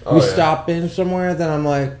 like Oh, we yeah. stop in somewhere, then I'm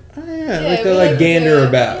like, oh yeah, Yeah, like we to like like to gander do it.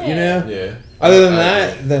 about, you Yeah. know. Yeah. Other than I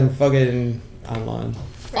that, agree. then fucking online.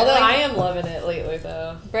 Although I am loving it lately,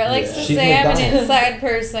 though. Brett likes Yeah. to She's say I'm an McDonald's. inside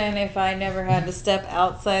person. If I never had to step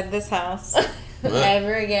outside this house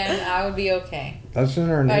ever again, I would be okay. That's in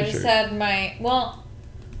our If I nature. just had my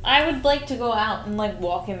I would like to go out and like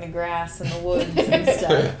walk in the grass in the woods and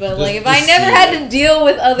stuff. But like if I Just never see had it. to deal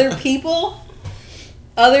with other people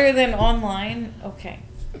other than online, okay.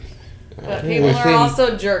 But people we've are seen-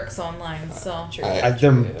 also jerks online, so True.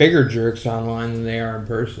 They're bigger jerks online than they are in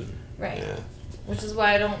person. right. Yeah. Which is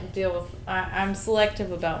why I don't deal with. I'm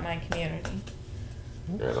selective about my community.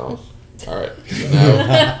 Right on. All right.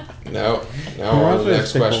 Now we're on the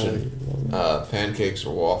next question. Pancakes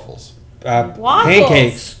or waffles? Waffles.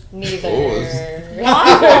 Pancakes. Neither. Waffles.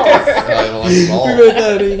 I don't like them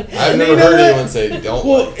all. I've never heard anyone say don't.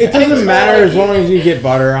 Well, like it doesn't It's matter as like- long as you get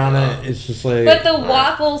butter on it. It's just like. But the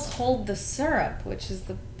waffles hold the syrup, which is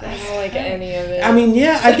the I best. don't like any of it. I mean,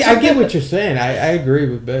 yeah, I get what you're saying. I agree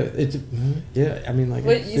with both. It's yeah. I mean, like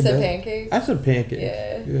What, it's you the said best. pancakes? I said pancakes.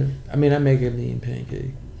 Yeah. I mean, I make a mean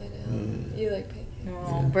pancake. I know. You like pancakes.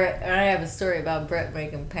 Oh, Brett, I have a story about Brett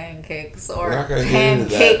making pancakes or We're not gonna get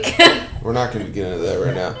into pancake. We're not going to get into that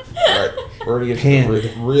right now. All right, we're going to get Panned. to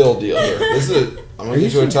the real deal here. This is I'm going to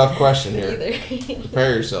get you a tough question here. Either.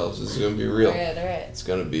 Prepare yourselves. This is going to be real. Alright. It's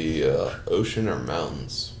going to be ocean or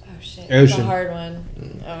mountains. Oh shit. Ocean. It's a hard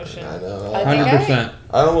one. Ocean. I know. I think 100%.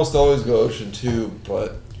 I almost always go ocean too,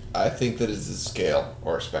 but I think that it's a scale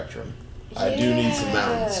or a spectrum. I do need some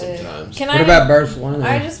mountains Yeah. sometimes. Can What I? about Barcelona?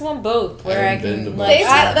 I just want both, where I haven't been can to like.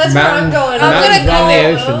 That's where I'm Mountains- going. mountains gonna on the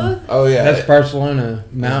go ocean. Oh yeah, That's Barcelona.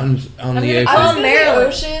 Mountains on I'm the gonna- ocean. I was Oh, gonna say Maryland.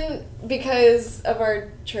 ocean because of our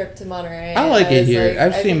trip to Monterey. I like it was here. like-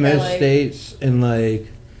 I've I seen think I most like- states, and like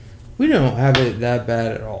we don't have it that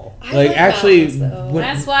bad at all. I Like like actually, mountains, though. when-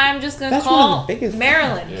 That's why I'm just gonna That's one of call the biggest-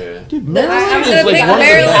 Maryland. yeah. dude, I'm Maryland gonna is like pick one of the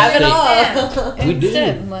Maryland best Have states. it all. We do.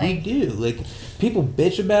 Instead, We like- do. Like people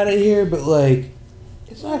bitch about it here, but like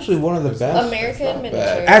it's actually one of the best. American not miniature.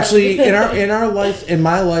 bad. Actually, in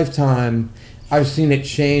my lifetime, I've seen it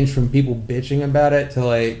change from people bitching about it to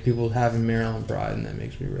like people having Maryland pride, and that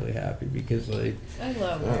makes me really happy because like I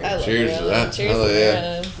love All Maryland. right, I love cheers to Maryland. that. Cheers Hell to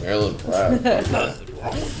yeah. Maryland. Maryland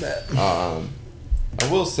proud. I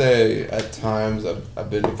will say at times I've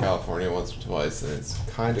been to California once or twice, and it's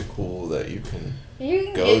kind of cool that you can You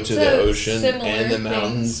can go get to the ocean similar and the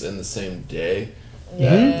mountains things. in the same day. Yeah.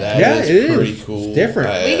 That Yeah, is it is. pretty cool. It's different.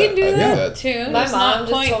 We can do I think that too. My It's mom not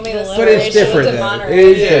just quite told me the this level. But it's story. She different, went to though. Monterey It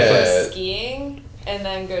is Yeah. different. skiing and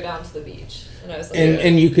then go down to the beach. And I was like,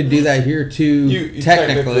 and you could do that here too. You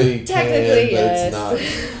technically, can, Technically, but yes.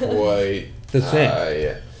 it's not quite the same.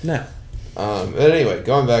 Yeah. No. But anyway,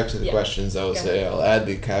 going back to the Yeah. questions, I would Go say ahead. I'll add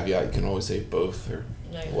the caveat. You can always say both or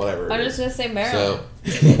No. whatever. I'm it just is. gonna say Maryland.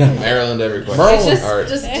 So Maryland, every question. Maryland. It's All right.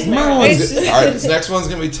 just It's Maryland. It's just- All right, this next one's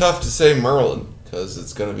gonna be tough to say Merlin because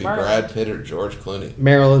it's gonna be Merlin. Brad Pitt or George Clooney.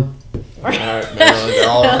 Maryland. Maryland, they're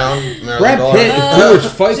all around. Maryland, Brad all Pitt, around. if he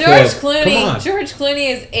was Fight George Club, come on.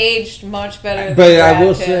 Clooney has aged much better than But Brad I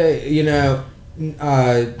will Pitt. say, you know,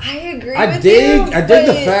 I agree I with dig you. the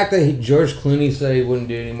but fact that George Clooney said he wouldn't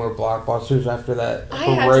do any more blockbusters after that I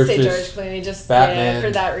have to say ferocious George Clooney just Batman. for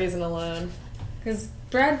that reason alone. Because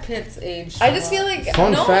Brad Pitt's aged. I just feel like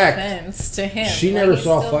Fun no fact, offense to him. she like, never he's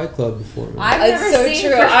saw still- Fight Club before me. I've It's never so seen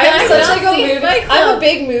true. Fight- I'm I've such not like a seen movie. Fight I'm Club. a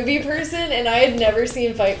big movie person, and I had never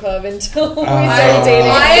seen Fight Club until we Oh. started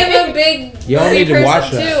dating. I am a big Y'all movie need to person watch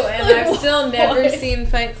too, that. and Like, I've still never what? seen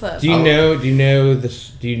Fight Club. Do you know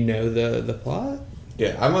the plot?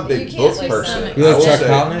 Yeah, I'm a You big can't, book like, person. stomach You like I will Chuck say-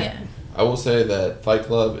 Palahniuk? Yeah. I will say that Fight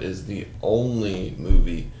Club is the only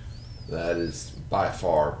movie that is by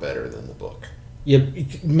far better than the book. Yeah,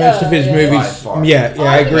 most of his yeah. By movies. far. Yeah, Oh,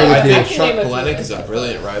 I agree yeah, I with think you. can Chuck name a few Palahniuk of is a Fight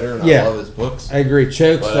brilliant writer, and Yeah. I love his books. I agree.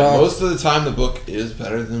 Choke But Socks. most of the time, the book is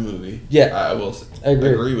better than the movie. Yeah. I will I agree.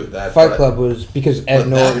 agree with that. Fight but- Club was because Ed But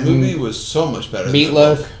that Norton, movie was so much better than the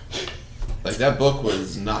Meatloaf. book. Like, that book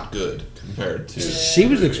was not good compared to... She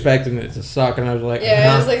was expecting it to suck, and I was like,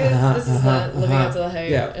 Yeah, I was like, uh-huh, this is not living up to the hype,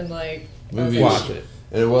 Yeah. and like, Movie I was Watch like, it.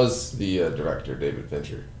 And it was the director, David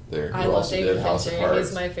Fincher, there. I who love also David did House of Fincher. Cards.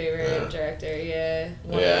 He's my favorite Yeah. director. Yeah.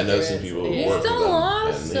 One Yeah, I of my know some favorites. people who Yeah. work He's with done a him, lot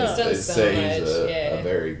of and stuff. He's done they so say he's much, a yeah.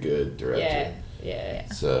 very good director. Yeah,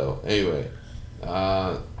 yeah. So, anyway,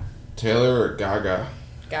 Taylor or Gaga?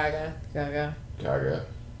 Gaga. Gaga.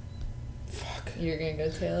 Fuck. You're gonna go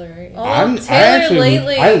Taylor, right? Oh, I Taylor actually,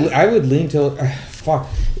 lately. I would lean to. Fuck.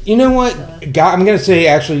 You know what? I'm gonna say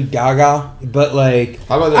actually Gaga, but like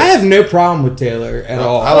How about this? I have no problem with Taylor at No,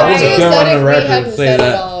 all. how Why about I'm you this? just going said on if the we record hadn't and say said it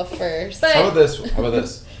that. all first? But- How about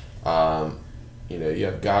this? You know, you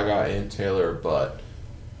have Gaga and Taylor, but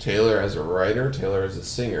Taylor as a writer, Taylor as a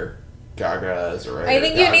singer, Gaga as a writer. I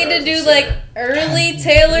think you Gaga need as to a do singer. like early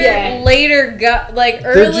Taylor, Yeah. later like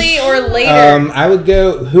They're early just- or later I would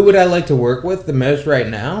go. Who would I like to work with the most right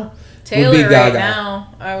now? Taylor would be right Gaga. now.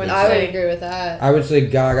 I would I would say. agree with that. I would say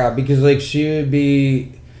Gaga because like she would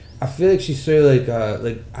be. I feel like she's so like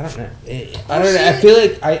I don't know. I don't know. I feel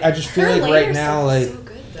like I just feel Her like later right now stuff is like so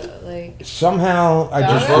good though. Like somehow I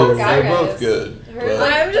just Gaga? feel They're Gaga both is- good. her-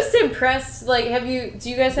 but- I'm just impressed. Like, do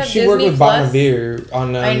you guys have she Disney worked with Plus? Bonavere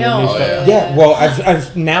on I the know. new Oh, stuff. yeah. Yeah, well,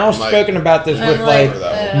 I've now Might- spoken about this I'm with like, like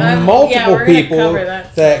that yeah, multiple we're gonna people cover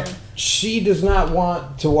that that soon. she does not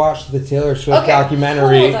want to watch the Taylor Swift okay,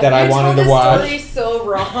 documentary hold on. that I You wanted told to this watch. story so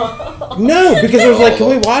wrong. No, because I was like, can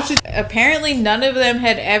we watch it? Apparently, none of them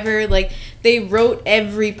had ever like they wrote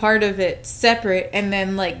every part of it separate and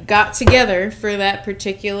then like got together for that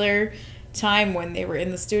particular time when they were in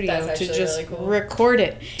the studio That's to actually just really cool. record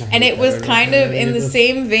it. I And hate it was that I kind don't of know in any the of this.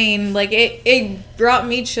 same vein. Like it brought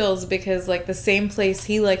me chills because like the same place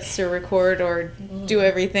he likes to record or do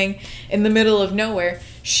everything in the middle of nowhere.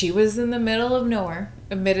 She was in the middle of nowhere,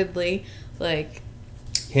 admittedly, like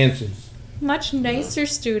Hanson. much nicer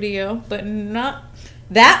studio, but not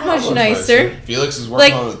that much Almost nicer. Felix is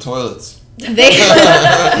working Like- on the toilets. They,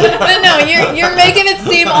 but no, you're making it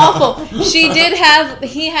seem awful. She did have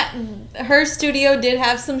her studio did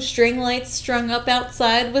have some string lights strung up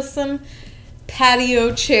outside with some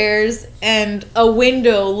patio chairs and a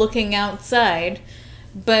window looking outside,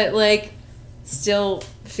 but like still.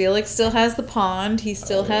 Felix still has the pond. He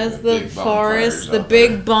still has the big forest, bonfires the out big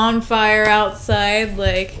there. bonfire outside.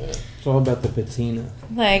 Like, It's all about the patina.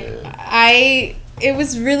 it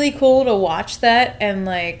was really cool to watch that, and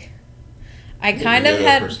like, I kind You of get a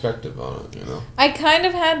had perspective on it, you know. I kind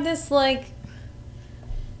of had this like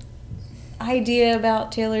idea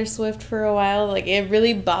about Taylor Swift for a while. Like it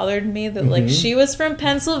really bothered me that like she was from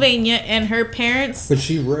Pennsylvania and her parents But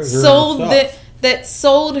she wrote her sold stuff. that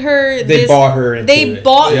sold her They this bought her into they it.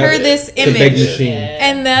 bought Yeah. her this It's The big image machine.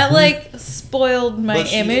 and that like spoiled my But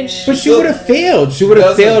she- image. But she would have failed. She would have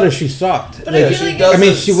doesn't- failed if she sucked. But I feel like I mean,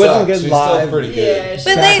 it's- she wasn't suck. good She's live. Still pretty good. Yeah,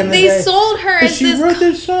 But back in the they day. sold her But as she this wrote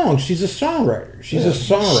those songs. She's a songwriter. She's a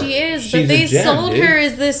songwriter. she is, She's but a they gem, sold dude. her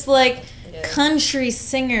as this like Yeah. country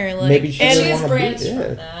singer like Maybe she and didn't She's wanna be- branched yeah.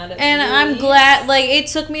 from that. at And I'm least. glad, like, it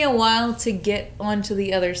took me a while to get onto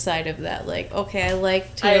the other side of that. Like, okay, I like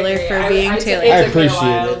I Taylor agree. for being I Taylor. It took me a appreciate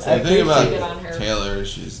while it. to The thing about get on her. Taylor,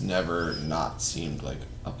 she's never not seemed like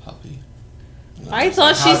a puppy. You know, I it's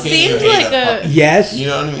thought like, she how can you seemed hate like a- puppy? Yes. You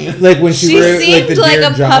know what I mean? Like when she, She wrote seemed like the like Dear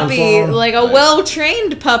a John puppy, song. like a Right.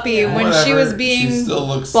 well-trained puppy Yeah. when she Whatever, was she being still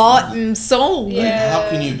looks- bought and sold. Yeah. How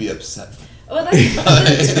can you be upset? Well,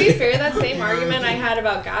 that's, to be fair, that same argument I had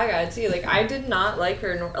about Gaga too. Like, I did not like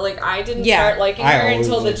her. Like, I didn't Yeah. start liking I her always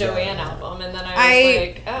until the liked Joanne Gaga. album, and then I was I-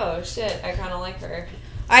 like, oh shit, I kind of like her.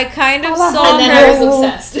 I kind of saw And then I was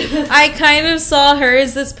her. obsessed. I kind of saw her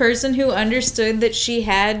as this person who understood that she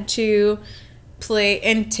had to play,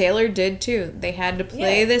 and Taylor did too. They had to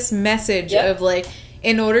play this message of like,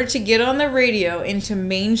 in order to get on the radio into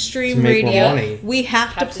mainstream To make more radio, money. we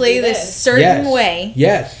have to to play do this this. certain way.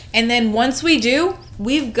 Yes. And then once we do,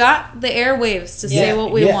 we've got the airwaves to say Yeah.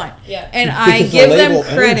 what we Yeah. want. Yeah. And I Because the give them label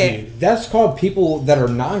credit. owns you. That's called people that are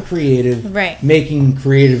non-creative Right. making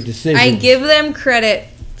creative decisions. I give them credit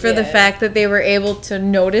for the Yeah. fact that they were able to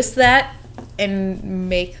notice that and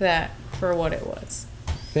make that for what it was.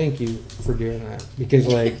 Thank you for doing that. Because,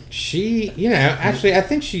 like, she, actually, I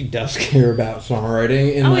think she does care about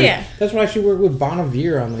songwriting. And, Oh, like, yeah. that's why she worked with Bon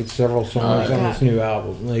Iver on, like, several songs Oh, on God. this new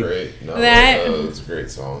album. Like, Great. No, That- it's a great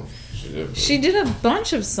song. She did a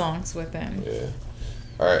bunch of songs with him. Yeah.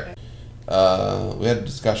 All right. We had a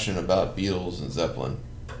discussion about Beatles and Zeppelin,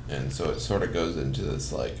 and so it sort of goes into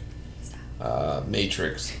this like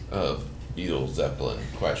matrix of Beatles Zeppelin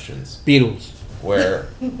questions, Beatles. where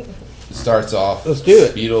it starts off. Let's do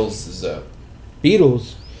it. Beatles Zepp.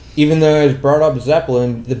 Beatles, even though it's brought up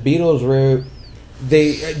Zeppelin, the Beatles wrote.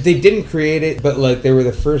 They didn't create it, but like they were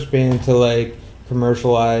the first band to like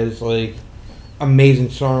commercialize like amazing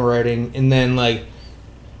songwriting, and then like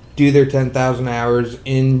do their 10,000 hours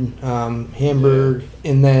in Hamburg,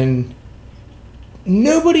 and then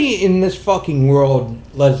nobody in this fucking world,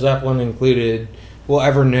 Led Zeppelin included, will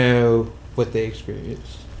ever know what they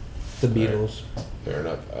experienced. The Right. Beatles. Fair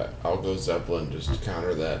enough. I'll go Zeppelin just to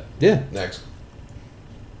counter that. Yeah. Next.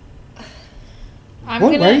 I'm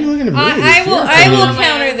What? Why are you looking at me? I will. It's I your will opinion.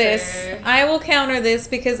 counter My this. answer. I will counter this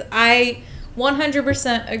because I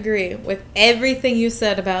 100% agree with everything you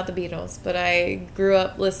said about the Beatles. But I grew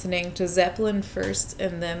up listening to Zeppelin first,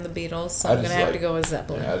 and then the Beatles. So I I'm gonna just have like- to go with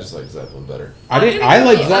Zeppelin. Yeah, I just like Zeppelin better. I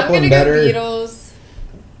like Zeppelin I'm better. gonna go Beatles.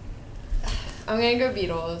 I'm gonna go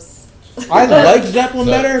Beatles. I like Zeppelin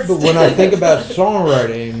So- better, but when I think about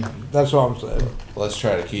songwriting, that's what I'm saying. Let's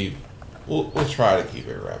try to keep. We'll try to keep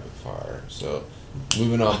it rapid fire. So,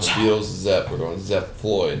 moving on from Beatles to Zepp, we're going Zepp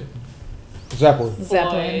Floyd. Zeppelin.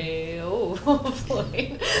 Zeppelin. Oh,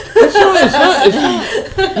 Floyd. It's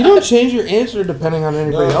not, you don't change your answer depending on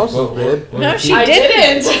anybody No, else's, but- babe. No, she I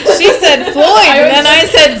didn't. didn't. She said Floyd, and then I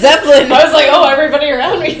said Zeppelin. I was like, oh, everybody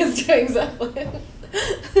around me is doing Zeppelin.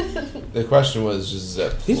 The question was just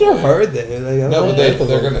Zepp. These Floyd. are hard, though. Like, I No, don't but they're like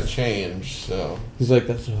them. gonna change. So, He's like,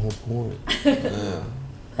 that's the whole point. yeah.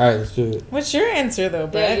 All right, let's do it. What's your answer though, Yeah,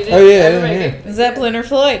 Brett? you did. Oh, yeah, I Everybody didn't did. Zeppelin or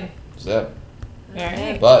Floyd? Zepp. All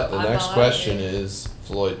right. But the I'm next not question happy. is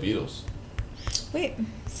Floyd Beatles. Wait,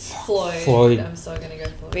 Floyd. Floyd. I'm still gonna go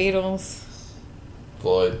Floyd. Beatles.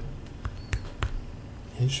 Floyd.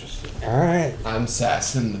 Interesting. All right. I'm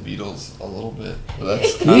sassing the Beatles a little bit, but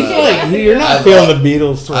that's He's kinda, like, you're not I feeling love- the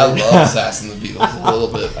Beatles. I right love now. sassing the Beatles a little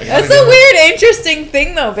bit. I gotta That's give a it- weird, interesting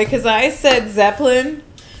thing though, because I said Zeppelin,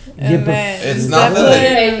 and Yeah, but then It's not Zeppelin,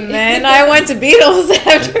 that- and then I went to Beatles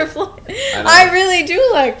after Floyd. I know. I really do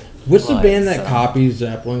like. What's the Floyd, band that so- copies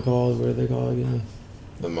Zeppelin called? What are they called again?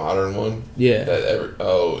 The modern one. Yeah. I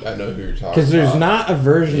know who you're talking about. Because there's not a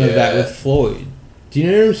version of that Yeah. with Floyd. Do you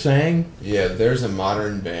know what I'm saying? Yeah, there's a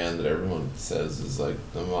modern band that everyone says is like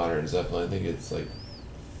the modern Zeppelin. I think it's like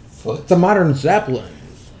Foot. The modern Zeppelin.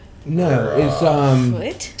 No, Or, it's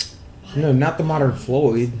What? no, not the modern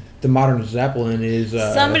Floyd. The modern Zeppelin is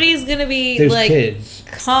Somebody's gonna be there's like kids.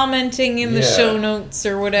 commenting in the Yeah. show notes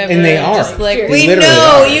or whatever, And they are. just like They we literally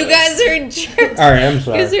know are. you guys are jerks. All right, I'm You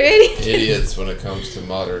sorry. guys are idiots. Idiots when it comes to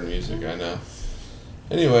modern music, I know.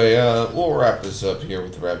 Anyway, we'll wrap this up here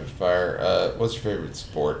with the rapid fire. What's your favorite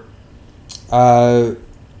sport? To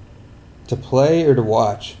play or to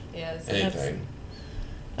watch? Yes. Anything.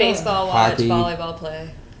 Baseball watch, Hockey. volleyball play.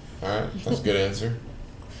 All right, that's a good answer.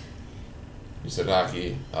 You said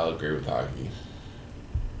hockey. I'll agree with hockey.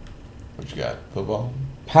 What you got? Football?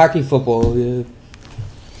 Hockey, football. Yeah.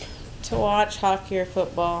 To watch hockey or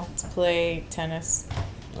football, to play tennis.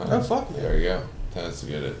 All Oh, fuck. There you go. That's a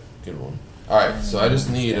good one. All right, so I just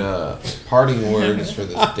need parting words for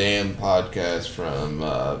this damn podcast from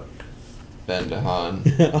Ben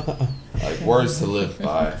DeHaan. Like words to live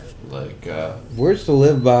by. Like Words to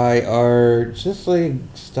live by are just like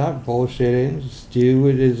stop bullshitting. Just do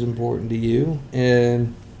what is important to you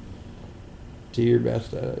and do your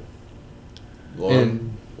best at it. Lauren,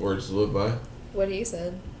 And- words to live by. What he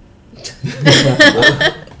said.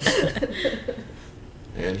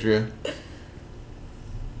 Andrea?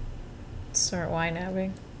 Start wine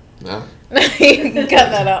having. No? You can cut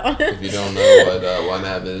that out. If you don't know what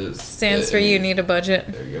YNAB is, Stands for you need a budget.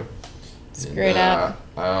 There you go. It's a And, great app.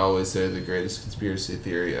 I always say the greatest conspiracy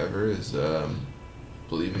theory ever is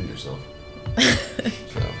believe in yourself.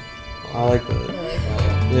 So, I like that. I like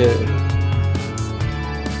that. Yeah.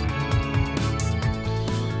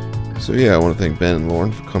 So yeah, I want to thank Ben and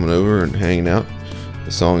Lauren for coming over and hanging out.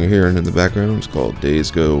 The song you're hearing in the background is called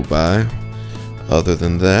Days Go By. Other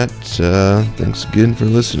than that, thanks again for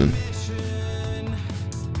listening.